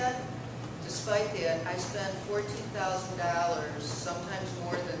 Despite that, I spend $14,000, sometimes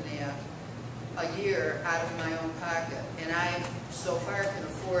more than that, a year out of my own pocket, and I so far can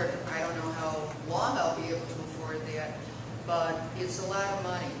afford it. I don't know how long I'll be able to afford that, but it's a lot of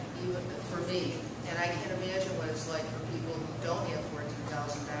money, even for me, and I can't imagine what it's like for people who don't have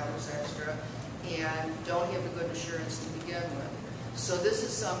 $14,000 extra and don't have the good insurance to begin with. So this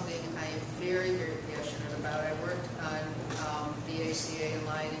is something I am very, very passionate about. I worked on the ACA and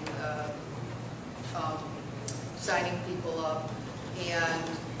signing people up, and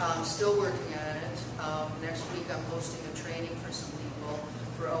I'm still working on it. Next week I'm hosting a training for some people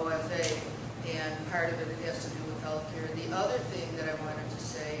for OFA, and part of it has to do with healthcare. The other thing that I wanted to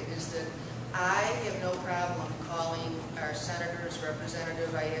say is that I have no problem calling our senators,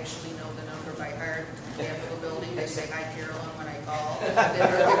 representative. I actually know the number by heart. Capitol building, they say hi Carolyn when I call. They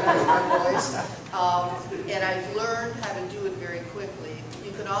recognize my voice. And I've learned how to do it very quickly.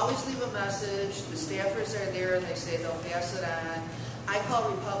 You can always leave a message. The staffers are there and they say they'll pass it on. I call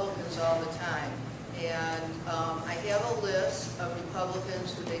Republicans all the time, and I have a list of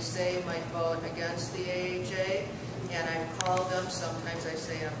Republicans who they say might vote against the AHA, and I've called them. Sometimes I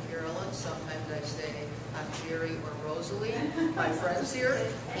say I'm Carolyn, sometimes I say I'm Jerry or Rosalie, my friends here,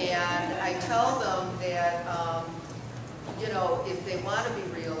 and I tell them that, you know, if they want to be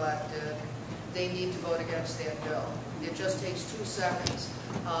reelected, they need to vote against that bill. It just takes 2 seconds.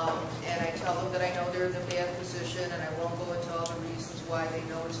 And I tell them that I know they're in a bad position, and I won't go into all the reasons why they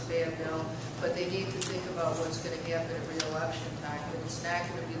know it's a bad bill, but they need to think about what's going to happen at re-election time. And it's not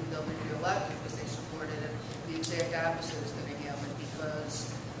going to be that they'll be re-elected because they supported it. The exact opposite is going to happen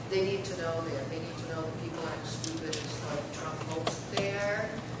because they need to know that. They need to know that people aren't stupid as like Trump hopes they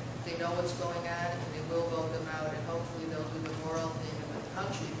are. They know what's going on, and they will vote them out, and hopefully they'll do the moral thing and the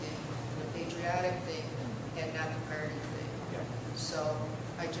country thing and the patriotic thing and not the party thing. So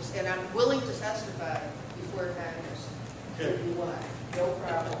and I'm willing to testify before Congress if you want. No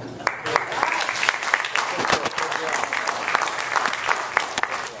problem.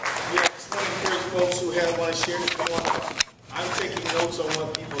 Yeah, explain folks who want to share this more. I'm taking notes on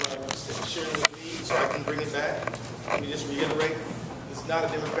what people are sharing with me so I can bring it back. Let me just reiterate, it's not a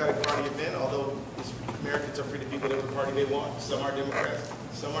Democratic Party event, although Americans are free to be whatever party they want. Some are Democrats,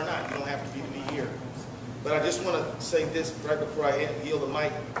 some are not. You don't have to be here. But I just want to say this right before I yield the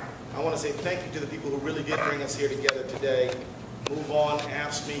mic. I want to say thank you to the people who really did bring us here together today. Move On,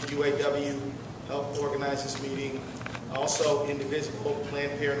 AFSCME, UAW, helped organize this meeting. Also, Indivisible,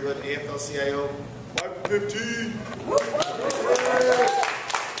 Planned Parenthood, AFL-CIO, March 15.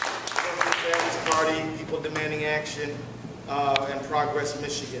 Families Party, People Demanding Action, and Progress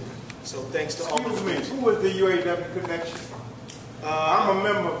Michigan. So thanks to all those people. Who was the UAW connection? I'm a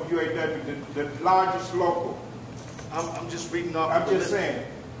member of UAW, the largest local. I'm just reading off. I'm just saying.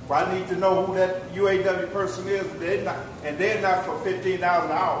 Well, I need to know who that UAW person is. They're not for $15 an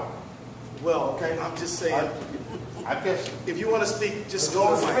hour. Well, okay. I'm just saying. I guess if you want to speak, just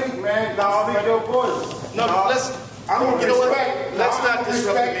go speak, man. No, speak your voice. No, let's. I'm gonna respect. Let's not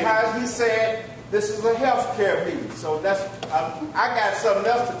disrupt how he said this is a health care meeting. So that's I got something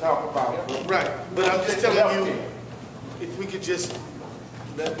else to talk about. Right, but I'm just telling you, if we could just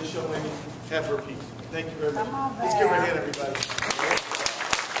let the show lady have her piece. Thank you very much. Let's give her a hand, everybody.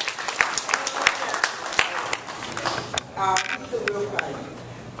 He's a real guy.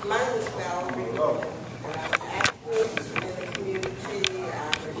 My name is Valerie, and I'm an activist in the community.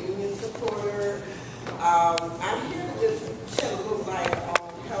 I'm a union supporter. I'm here to just shed a little light on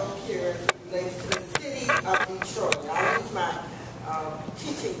health care as it relates to the city of Detroit. I'll use my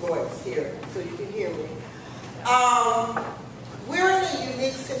teaching voice here so you can hear me. We're in a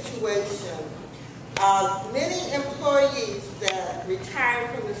unique situation. Many employees that retired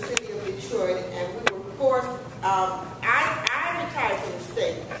from the city of Detroit, and we were forced, I retired from the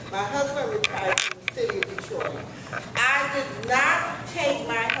state. My husband retired from the city of Detroit. I did not take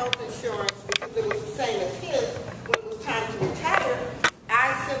my health insurance because it was the same as his when it was time to retire.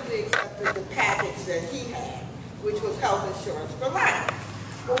 I simply accepted the package that he had, which was health insurance for life.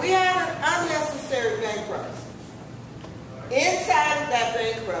 But we had an unnecessary bankruptcy. Inside of that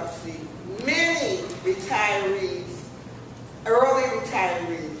bankruptcy, many retirees, early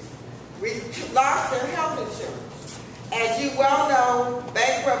retirees, lost their health insurance. As you well know,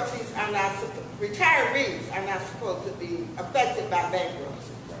 bankruptcies are not, retirees are not supposed to be affected by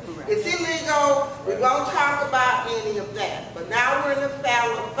bankruptcy. It's illegal. We won't talk about any of that. But now we're in the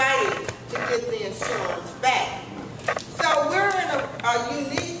battle of fighting to get the insurance back. So we're in a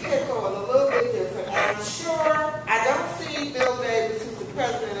unique pickle and a little bit different. And I'm sure, I don't see Bill Davis, who's the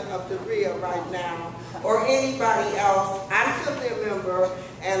president of the RIA right now, or anybody else. I'm simply a member,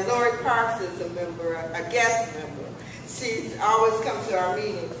 and Lori Parks is a member, a guest member. She's always comes to our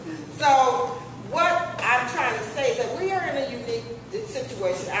meetings. So what I'm trying to say is that we are in a unique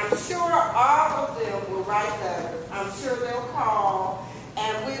situation. I'm sure all of them will write letters. I'm sure they'll call,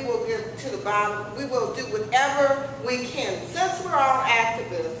 and we will get to the bottom. We will do whatever we can. Since we're all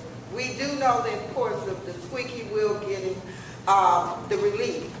activists, we do know the importance of the squeaky wheel getting the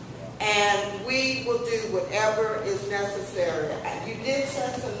relief. And we will do whatever is necessary. You did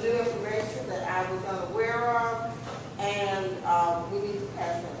share some new information that I was unaware of, and we need to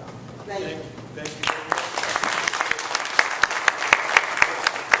pass that on. Thank you. Thank you very much.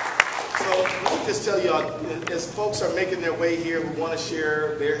 So let me just tell y'all, as folks are making their way here who want to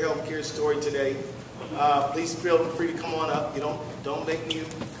share their healthcare story today, please feel free to come on up. You don't make me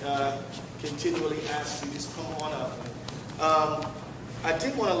continually ask you. Just come on up. I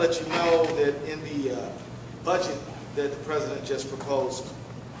did want to let you know that in the budget that the president just proposed,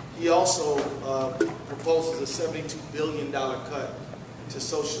 he also proposes a $72 billion cut to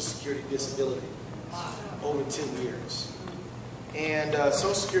Social Security disability over 10 years. And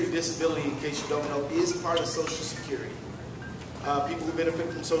Social Security disability, in case you don't know, is part of Social Security. People who benefit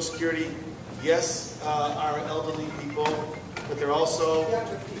from Social Security, yes, are elderly people, but they're also,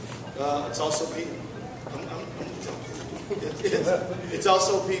 it's also people, it's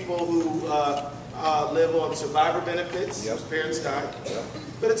also people who live on survivor benefits, whose parents died,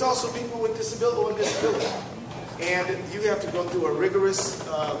 but it's also people with disability. And you have to go through a rigorous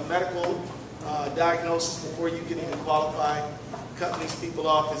medical diagnosis before you can even qualify. Cutting these people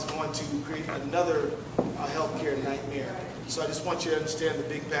off is going to create another healthcare nightmare. So I just want you to understand the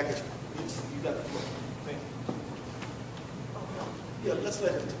big package. You got the floor. Thank you. Yeah, let's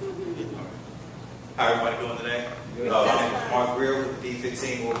let him. How everybody doing today? My name is Mark Greer with the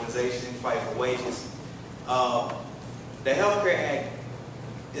D15 organization, Fight for Wages. The Healthcare Act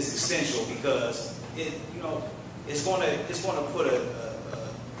is essential because it's going to put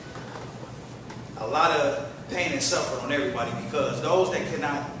a lot of pain and suffering on everybody, because those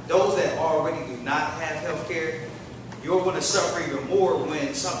that already do not have health care, you're going to suffer even more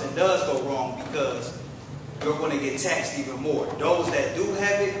when something does go wrong, because you're going to get taxed even more. Those that do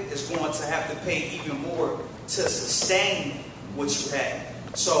have it is going to have to pay even more to sustain what you have.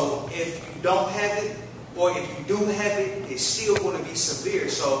 So if you don't have it, or if you do have it, it's still going to be severe.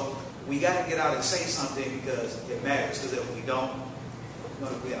 So we got to get out and say something, because it matters. Because if we don't, we're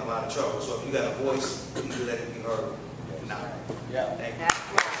going to be in a lot of trouble. So if you got a voice, you need to let it be heard. Now, yeah. Thank you.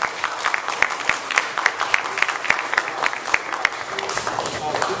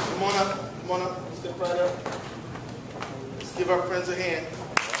 Come on up. Come on up. Step right up. Let's give our friends a hand.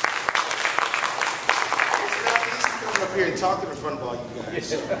 It's not easy coming up here and talking in front of all you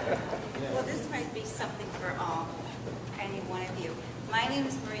guys. Well, this might be something for any one of you. My name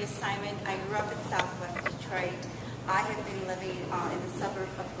is Maria Simon. I grew up in Southwest Detroit. I have been living in the suburb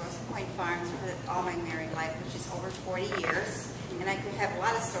of Grosse Pointe Farms for all my married life, which is over 40 years. And I could have a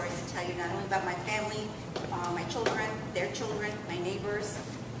lot of stories to tell you, not only about my family, my children, their children, my neighbors,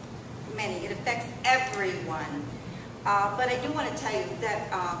 many. It affects everyone. But I do want to tell you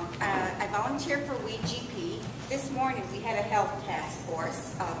that I volunteered for WeGP. This morning we had a health task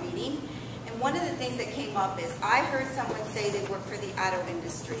force meeting. And one of the things that came up is I heard someone say they work for the auto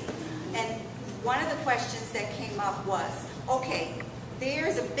industry. And one of the questions that came up was, okay,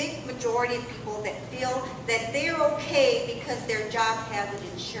 there's a big majority of people that feel that they're okay because their job has an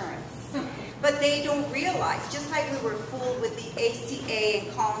insurance. But they don't realize, just like we were fooled with the ACA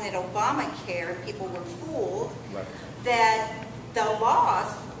and calling it Obamacare, and people were fooled, that the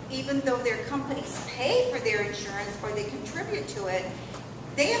laws, even though their companies pay for their insurance or they contribute to it,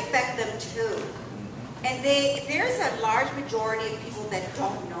 they affect them too. And there's a large majority of people that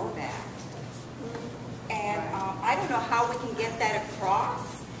don't know that. And I don't know how we can get that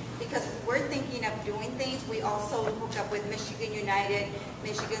across, because we're thinking of doing things. We also hook up with Michigan United,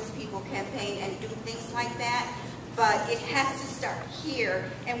 Michigan's People Campaign, and do things like that. But it has to start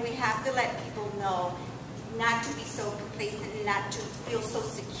here, and we have to let people know not to be so complacent and not to feel so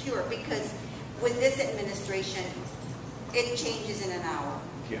secure, because with this administration, it changes in an hour.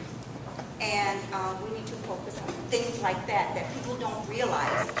 Yeah. And we need to focus on things like that people don't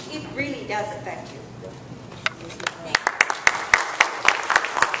realize. It really does affect you.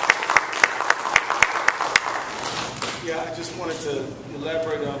 Yeah, I just wanted to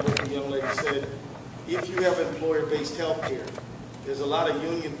elaborate on what the young lady said. If you have employer-based health care, there's a lot of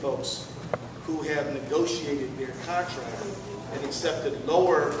union folks who have negotiated their contract and accepted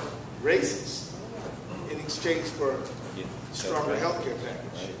lower raises in exchange for a stronger health care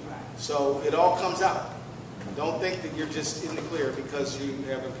package. So it all comes out. Don't think that you're just in the clear because you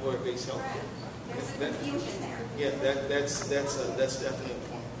have employer-based health care. There's a confusion there. Yeah, that's definitely a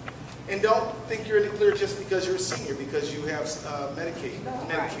point. And don't think you're in the clear just because you're a senior, because you have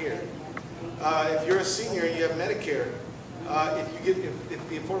Medicare. If you're a senior and you have Medicare, if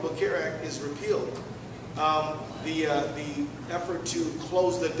the Affordable Care Act is repealed, the effort to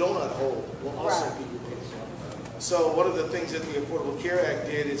close the donut hole will also be repealed. So one of the things that the Affordable Care Act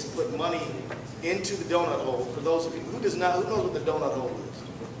did is put money into the donut hole. For those of you who knows what the donut hole is?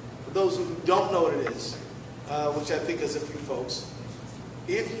 For those who don't know what it is, which I think is a few folks,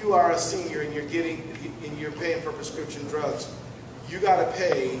 if you are a senior and you're paying for prescription drugs, you got to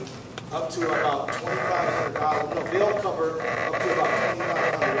pay up to about $2,500. No, they'll cover up to about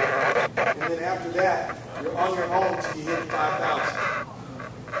 $2,500, and then after that, you're on your own until you hit $5,000,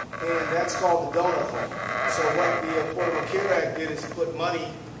 and that's called the donut hole. So what the Affordable Care Act did is put money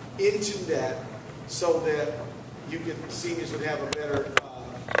into that so that seniors would have a better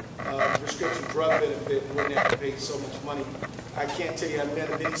prescription drug benefit and wouldn't have to pay so much money. I can't tell you, I've met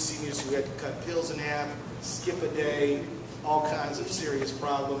many seniors who had to cut pills in half, skip a day, all kinds of serious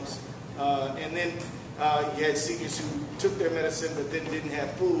problems. And then you had seniors who took their medicine but then didn't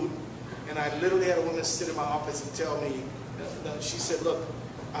have food. And I literally had a woman sit in my office and tell me, she said, look,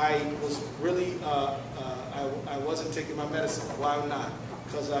 I was really, I wasn't taking my medicine. Why not?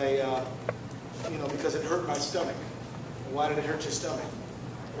 Because because it hurt my stomach. Why did it hurt your stomach?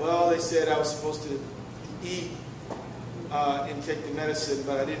 Well, they said I was supposed to eat and take the medicine,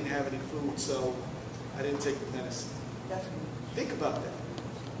 but I didn't have any food, so I didn't take the medicine. Think about that.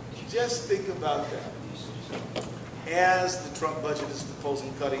 Just think about that. As the Trump budget is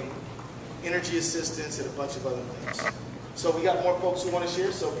proposing cutting energy assistance and a bunch of other things. So we got more folks who want to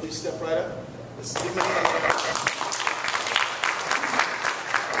share, so please step right up. Let's give them a hand.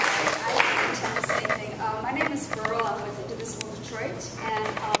 My name is Burl. I'm with Indivisible Detroit. And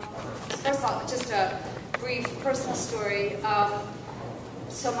first of all, just a brief personal story.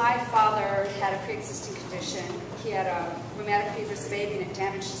 So my father had a pre-existing condition. He had a rheumatic fever as a baby and it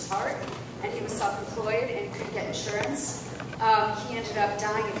damaged his heart. And he was self-employed and he couldn't get insurance. He ended up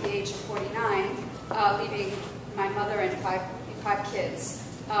dying at the age of 49, leaving my mother and five kids.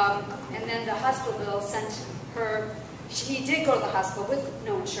 And then the hospital bill sent her, he did go to the hospital with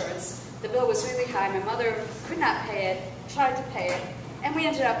no insurance. The bill was really high. My mother could not pay it, tried to pay it. And we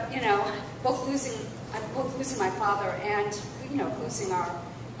ended up, both losing my father and, losing our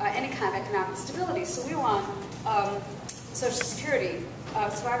any kind of economic stability. So we were on Social Security,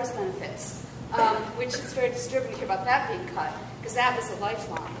 survivors benefits, which is very disturbing to hear about that being cut, because that was a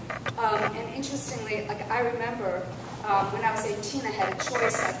lifeline. And interestingly, I remember when I was 18, I had a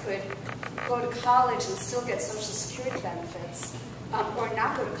choice. I could go to college and still get Social Security benefits, or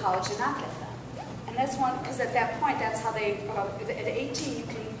not go to college and not get them. And that's one, because at that point, that's how they, at 18, you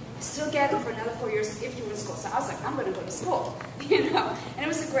can still get them for another 4 years if you were in school. So I was like, I'm going to go to school, and it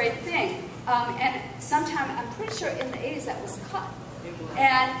was a great thing. And sometime, I'm pretty sure in the 80s that was cut.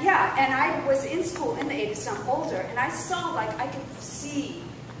 And yeah, and I was in school in the 80s, so I'm older, and I saw, I could see,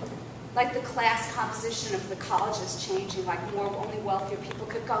 the class composition of the colleges changing, only wealthier people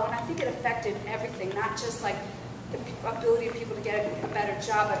could go, and I think it affected everything, not just the ability of people to get a better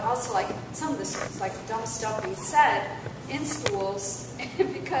job, but also some of this dumb stuff being said in schools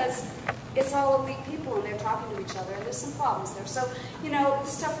because it's all elite people and they're talking to each other and there's some problems there. So,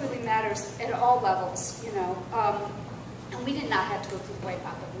 this stuff really matters at all levels, and we did not have to go through the way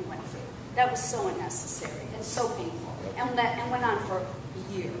path that we went through. That was so unnecessary and so painful and went on for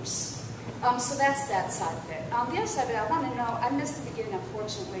years. So that's that side of it. The other side of it, I want to know, I missed the beginning,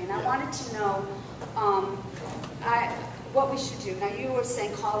 unfortunately, and I wanted to know what we should do. Now, you were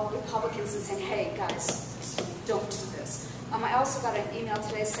saying call Republicans and saying, hey, guys, don't do this. I also got an email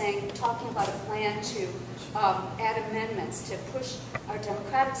today talking about a plan to add amendments, to push our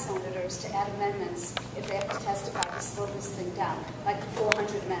Democratic senators to add amendments if they have to testify to slow this thing down,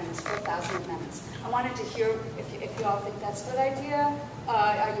 400 amendments, 4,000 amendments. I wanted to hear if you all think that's a good idea.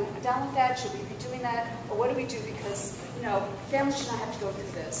 Are you down with that? Should we be doing that? Or what do we do? Because, families should not have to go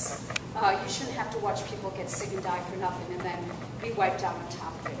through this. You shouldn't have to watch people get sick and die for nothing and then be wiped out on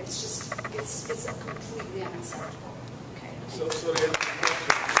top of it. It's just, it's completely unacceptable. Okay. So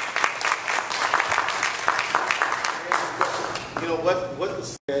what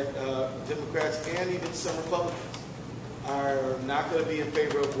was said, Democrats and even some Republicans are not going to be in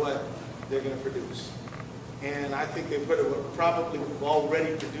favor of what they're going to produce. And I think they probably would have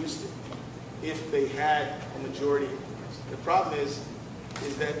already produced it if they had a majority. The problem is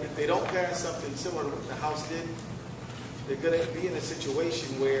that if they don't pass something similar to what the House did, they're going to be in a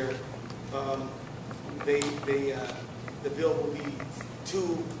situation where the bill will be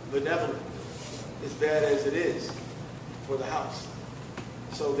too benevolent, as bad as it is for the House.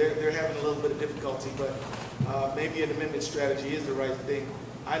 So they're having a little bit of difficulty, but maybe an amendment strategy is the right thing.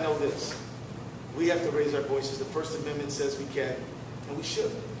 I know this. We have to raise our voices. The First Amendment says we can, and we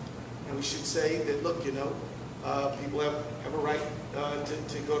should. And we should say that, look, people have a right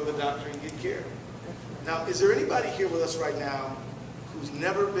to go to the doctor and get care. Now, is there anybody here with us right now who's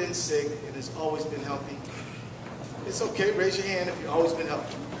never been sick and has always been healthy? It's okay. Raise your hand if you've always been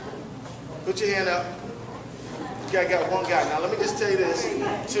healthy. Put your hand up. Okay, I got one guy. Now, let me just tell you this,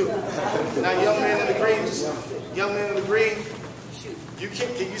 too. Now, young man in the green,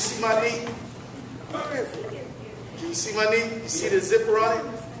 can you see my knee? Can you see my knee? You see the zipper on it?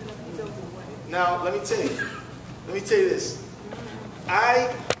 Now, let me tell you this. I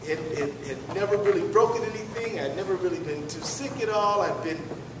had never really broken anything. I'd never really been too sick at all. I'd been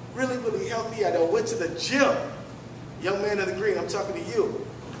really, really healthy. I went to the gym. Young man in the green, I'm talking to you.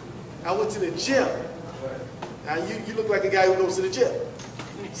 I went to the gym. Now, you look like a guy who goes to the gym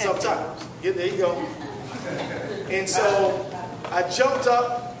sometimes. Yeah, there you go. And so I jumped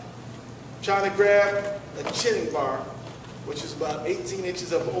up trying to grab a chinning bar, which is about 18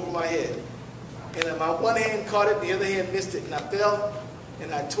 inches up over my head. And my one hand caught it, the other hand missed it, and I fell,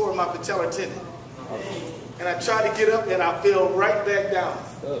 and I tore my patellar tendon. And I tried to get up, and I fell right back down.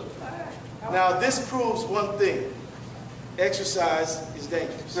 Now, this proves one thing. Exercise is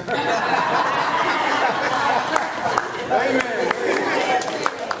dangerous. But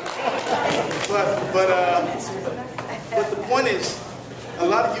the point is, a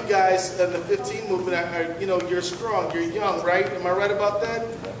lot of you guys in the 15 movement are, you're strong, you're young, right? Am I right about that?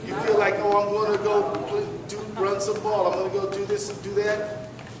 You feel like, oh, I'm going to go run some ball, I'm going to go do this and do that.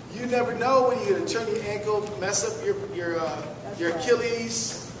 You never know when you're going to turn your ankle, mess up your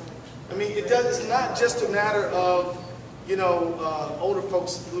Achilles. I mean, it's not just a matter of, older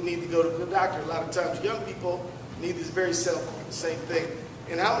folks who need to go to the doctor. A lot of times young people need this very same thing.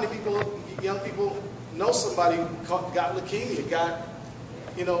 And how many people, young people, know somebody who got leukemia, got,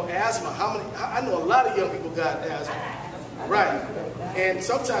 you know, asthma? How many? I know a lot of young people got asthma, right? And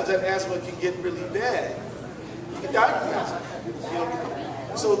sometimes that asthma can get really bad. You can die from asthma. You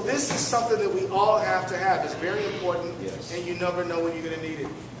know? So this is something that we all have to have. It's very important, and you never know when you're going to need it.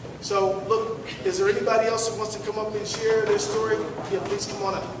 So look, is there anybody else who wants to come up and share their story? Yeah, please come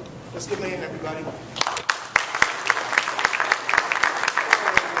on up. Let's give them a hand, everybody.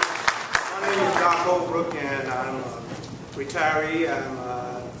 My name is Doc Holbrook, and I'm a retiree. I'm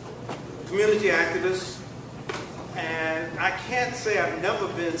a community activist, and I can't say I've never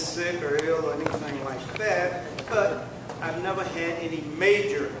been sick or ill or anything like that, but I've never had any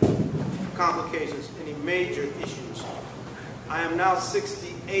major complications, any major issues. I am now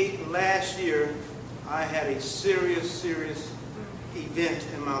 68. Last year, I had a serious event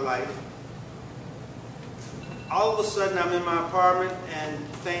in my life. All of a sudden, I'm in my apartment and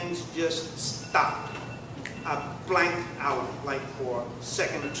things just stopped. I blanked out like for a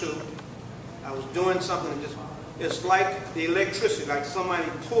second or two. I was doing something and it's like the electricity, like somebody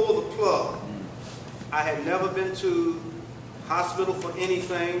pulled the plug. I had never been to hospital for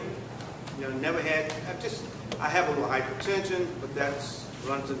anything. You know, never had, I have a little hypertension, but that's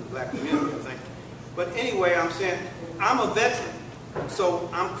runs in the black community, I think. But anyway, I'm saying, I'm a veteran, so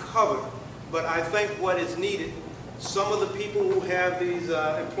I'm covered. But I think what is needed, some of the people who have these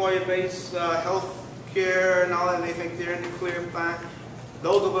employer-based health care and all that, and they think they're in the clear, fine.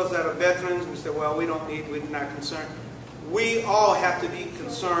 Those of us that are veterans, we say, well, we don't need, we're not concerned. We all have to be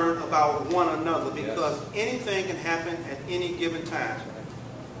concerned about one another because anything can happen at any given time.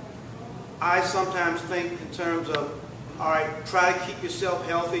 I sometimes think in terms of, all right, try to keep yourself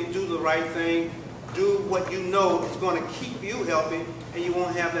healthy, do the right thing, do what you know is going to keep you healthy, and you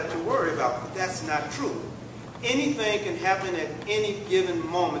won't have that to worry about. But that's not true. Anything can happen at any given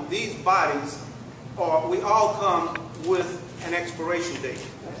moment. These bodies, we all come with an expiration date.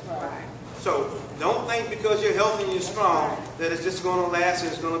 That's right. So don't think because you're healthy and you're strong that it's just going to last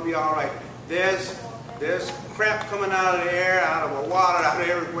and it's going to be all right. There's crap coming out of the air, out of the water, out of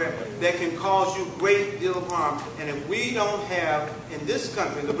everywhere that can cause you a great deal of harm. And if we don't have, in this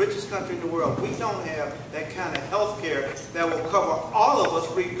country, the richest country in the world, we don't have that kind of health care that will cover all of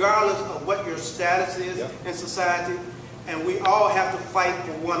us regardless of what your status is in society. And we all have to fight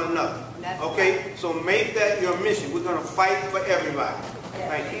for one another. Okay? So make that your mission. We're going to fight for everybody.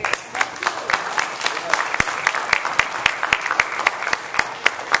 Thank you.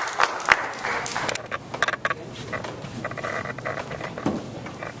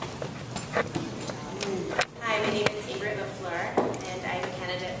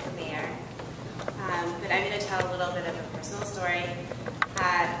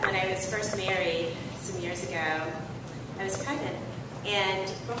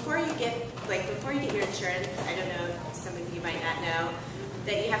 I don't know, some of you might not know,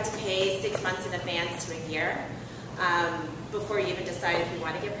 that you have to pay 6 months in advance to a year before you even decide if you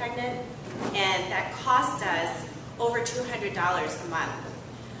want to get pregnant. And that cost us over $200 a month.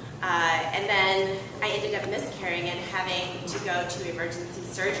 And then I ended up miscarrying and having to go to emergency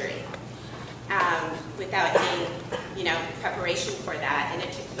surgery without any, preparation for that. And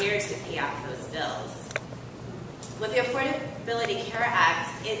it took years to pay off those bills. With the Affordability Care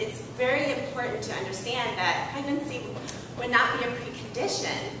Act, it's very important to understand that pregnancy would not be a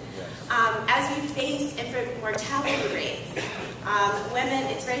precondition. As we face infant mortality rates,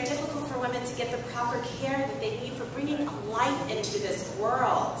 it's very difficult for women to get the proper care that they need for bringing a life into this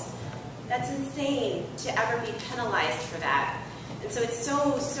world. That's insane to ever be penalized for that. And so it's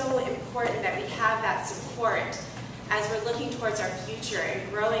so important that we have that support as we're looking towards our future and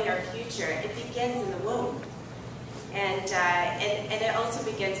growing our future. It begins in the womb. And it also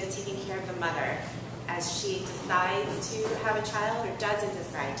begins with taking care of the mother as she decides to have a child or doesn't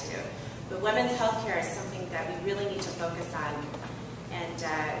decide to. But women's health care is something that we really need to focus on and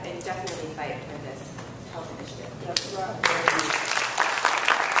definitely fight for this health initiative. That's right.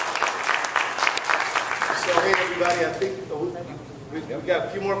 So hey everybody, I think we got a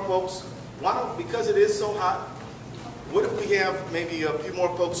few more folks. Why don't, because it is so hot, what if we have maybe a few more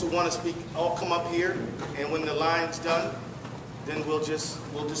folks who want to speak all come up here, and when the line's done, then we'll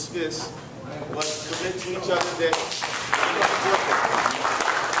dismiss, but commit to each other that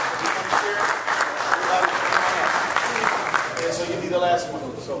and so you be the last one,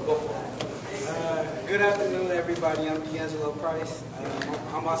 so go for it. Good afternoon, everybody. I'm D'Angelo Price.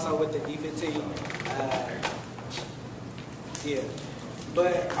 I'm also with the defense team.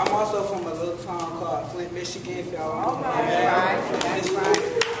 But I'm also from a little town called Flint, Michigan. If y'all know. That's right.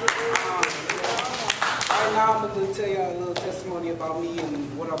 Our right now, I'm going to tell y'all a little testimony about me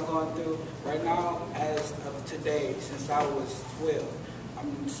and what I'm going through. Right now, as of today, since I was 12,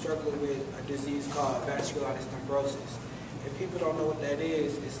 I'm struggling with a disease called vasculitis thrombosis. If people don't know what that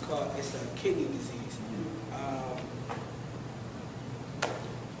is, it's a kidney disease.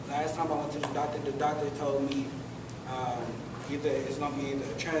 Last time I went to the doctor told me either it's going to be either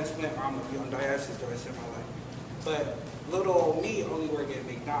a transplant or I'm going to be on dialysis the rest of my life. But little old me only work at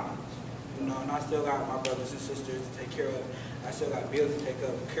McDonald's, you know, and I still got my brothers and sisters to take care of. I still got bills to take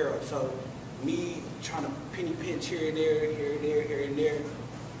care of. So me trying to penny pinch here and there, here and there, here and there,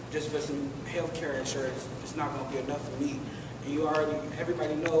 just for some health care insurance, it's not going to be enough for me. And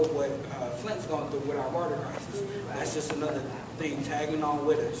everybody knows what Flint's going through with our water crisis. That's just another thing tagging on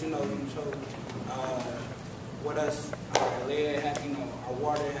with us, you know. So with us, our lead, our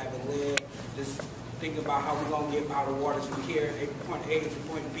water having lead, just thinking about how we're going to get powdered waters from here, point A to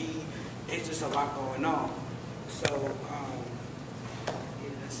point B. It's just a lot going on. So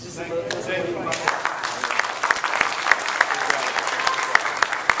it's just a little testimony about that.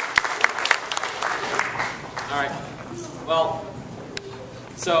 All right. Well,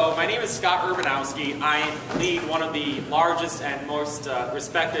 so my name is Scott Urbanowski. I lead one of the largest and most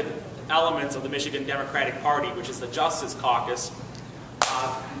respected elements of the Michigan Democratic Party, which is the Justice Caucus.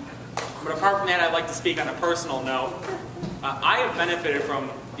 But apart from that, I'd like to speak on a personal note. I have benefited from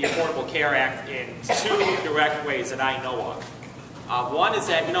the Affordable Care Act in two direct ways that I know of. One is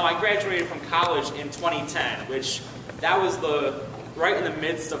that, I graduated from college in 2010, which that was right in the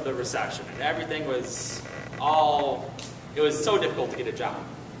midst of the recession. And everything was it was so difficult to get a job,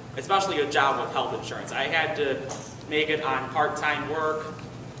 especially a job with health insurance. I had to make it on part-time work.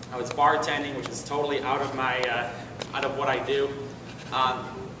 I was bartending, which is totally out of what I do.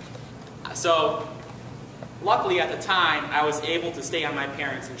 So luckily at the time, I was able to stay on my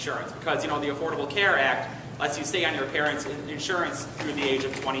parents' insurance because, the Affordable Care Act lets you stay on your parents' insurance through the age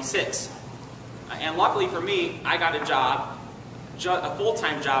of 26. And luckily for me, I got a job, a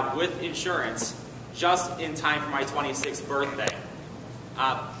full-time job with insurance, just in time for my 26th birthday.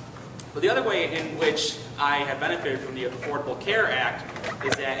 But the other way in which I have benefited from the Affordable Care Act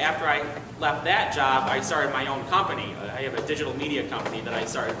is that after I left that job, I started my own company. I have a digital media company that I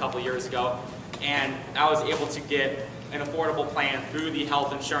started a couple years ago, and I was able to get an affordable plan through the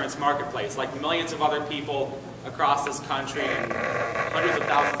health insurance marketplace, like millions of other people across this country and hundreds of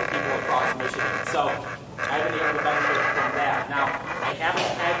thousands of people across Michigan. So I've been able to benefit from that. Now, I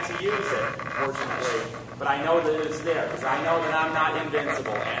haven't had to use it, fortunately, but I know that it's there, because I know that I'm not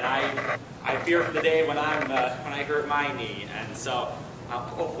invincible, and I fear for the day when I hurt my knee, and so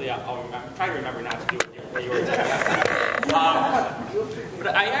hopefully I'll try to remember not to do it where you were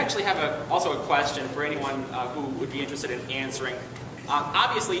but I actually have also a question for anyone who would be interested in answering.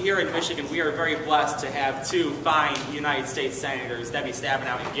 Obviously, here in Michigan, we are very blessed to have two fine United States Senators, Debbie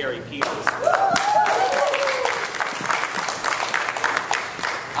Stabenow and Gary Peters.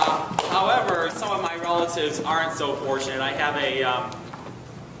 However, some of my relatives aren't so fortunate. I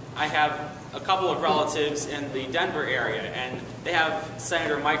have a couple of relatives in the Denver area, and they have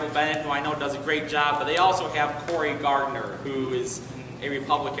Senator Michael Bennet, who I know does a great job, but they also have Cory Gardner, who is a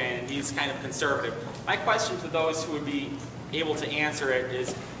Republican, and he's kind of conservative. My question to those who would be able to answer it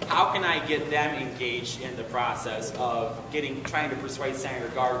is, how can I get them engaged in the process of trying to persuade Senator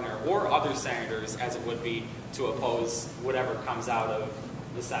Gardner or other senators, as it would be, to oppose whatever comes out of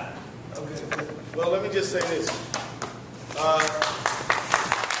the Senate? Okay. Well, let me just say this.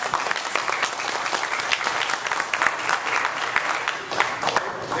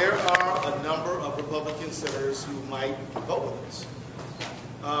 There are a number of Republican senators who might vote with us.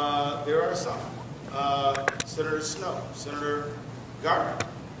 There are some. Senator Snow, Senator Gardner.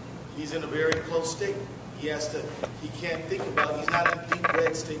 He's in a very close state. He can't think about, he's not in a deep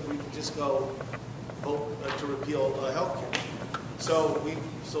red state where he can just go vote to repeal health care. So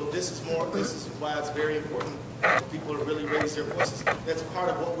this is why it's very important for people to really raise their voices. That's part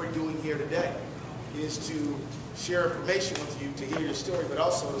of what we're doing here today, is to share information with you, to hear your story, but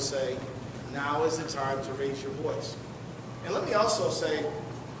also to say, now is the time to raise your voice. And let me also say,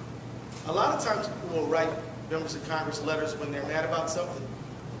 a lot of times people will write members of Congress letters when they're mad about something,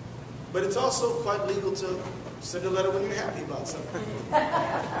 but it's also quite legal to send a letter when you're happy about something.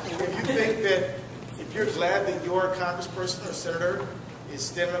 If you think that, if you're glad that your congressperson or senator is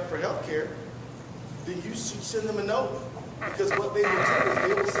standing up for health care, then you should send them a note. Because what they will do is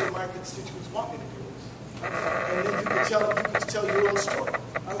they will say, my constituents want me to do this. And then you can tell your own story.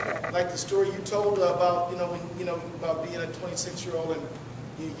 Like the story you told about, about being a 26-year-old and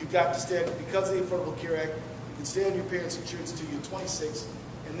you got to stand, because of the Affordable Care Act, you can stay on your parents' insurance until you're 26,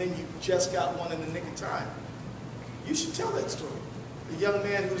 and then you just got one in the nick of time. You should tell that story. The young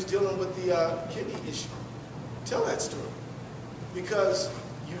man who's dealing with the kidney issue, tell that story. Because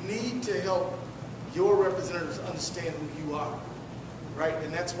you need to help your representatives understand who you are, right?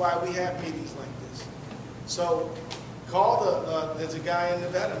 And that's why we have meetings like this. So call there's a guy in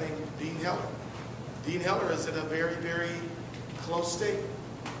Nevada named Dean Heller. Dean Heller is in a very, very close state.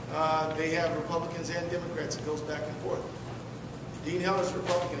 They have Republicans and Democrats. It goes back and forth. Dean Heller's a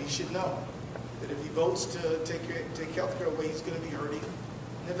Republican. He should know that if he votes to take health care away, he's going to be hurting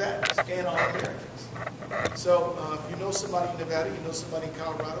Nevadans and all Americans. So if you know somebody in Nevada, you know somebody in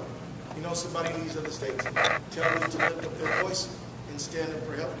Colorado, you know somebody in these other states, tell them to lift up their voice and stand up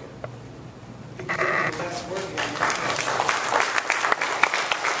for health care. I think you're going to the last word here.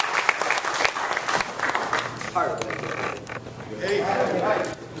 Hey.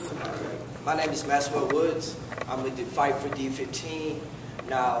 My name is Maxwell Woods. I'm with the Fight for D15.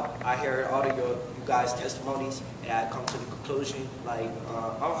 Now, I heard all of you guys' testimonies, and I come to the conclusion, like,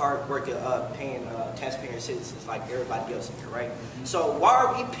 I'm hard working, paying taxpaying citizens like everybody else in here, right? So why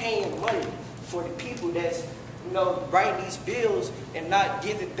are we paying money for the people that's, you know, writing these bills and not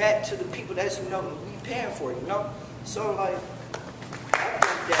giving back to the people that's, you know, we paying for it, you know? So, like, I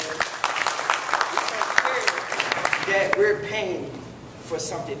think that it's unfair that we're paying for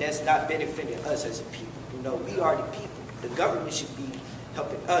something that's not benefiting us as a people. You know, we are the people. The government should be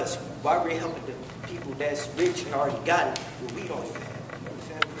helping us. Why we're helping the people that's rich and already got it, but we don't even have it. You know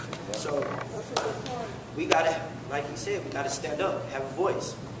what I'm saying? So we gotta, like he said, we gotta stand up, have a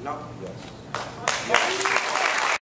voice. You know? Yes.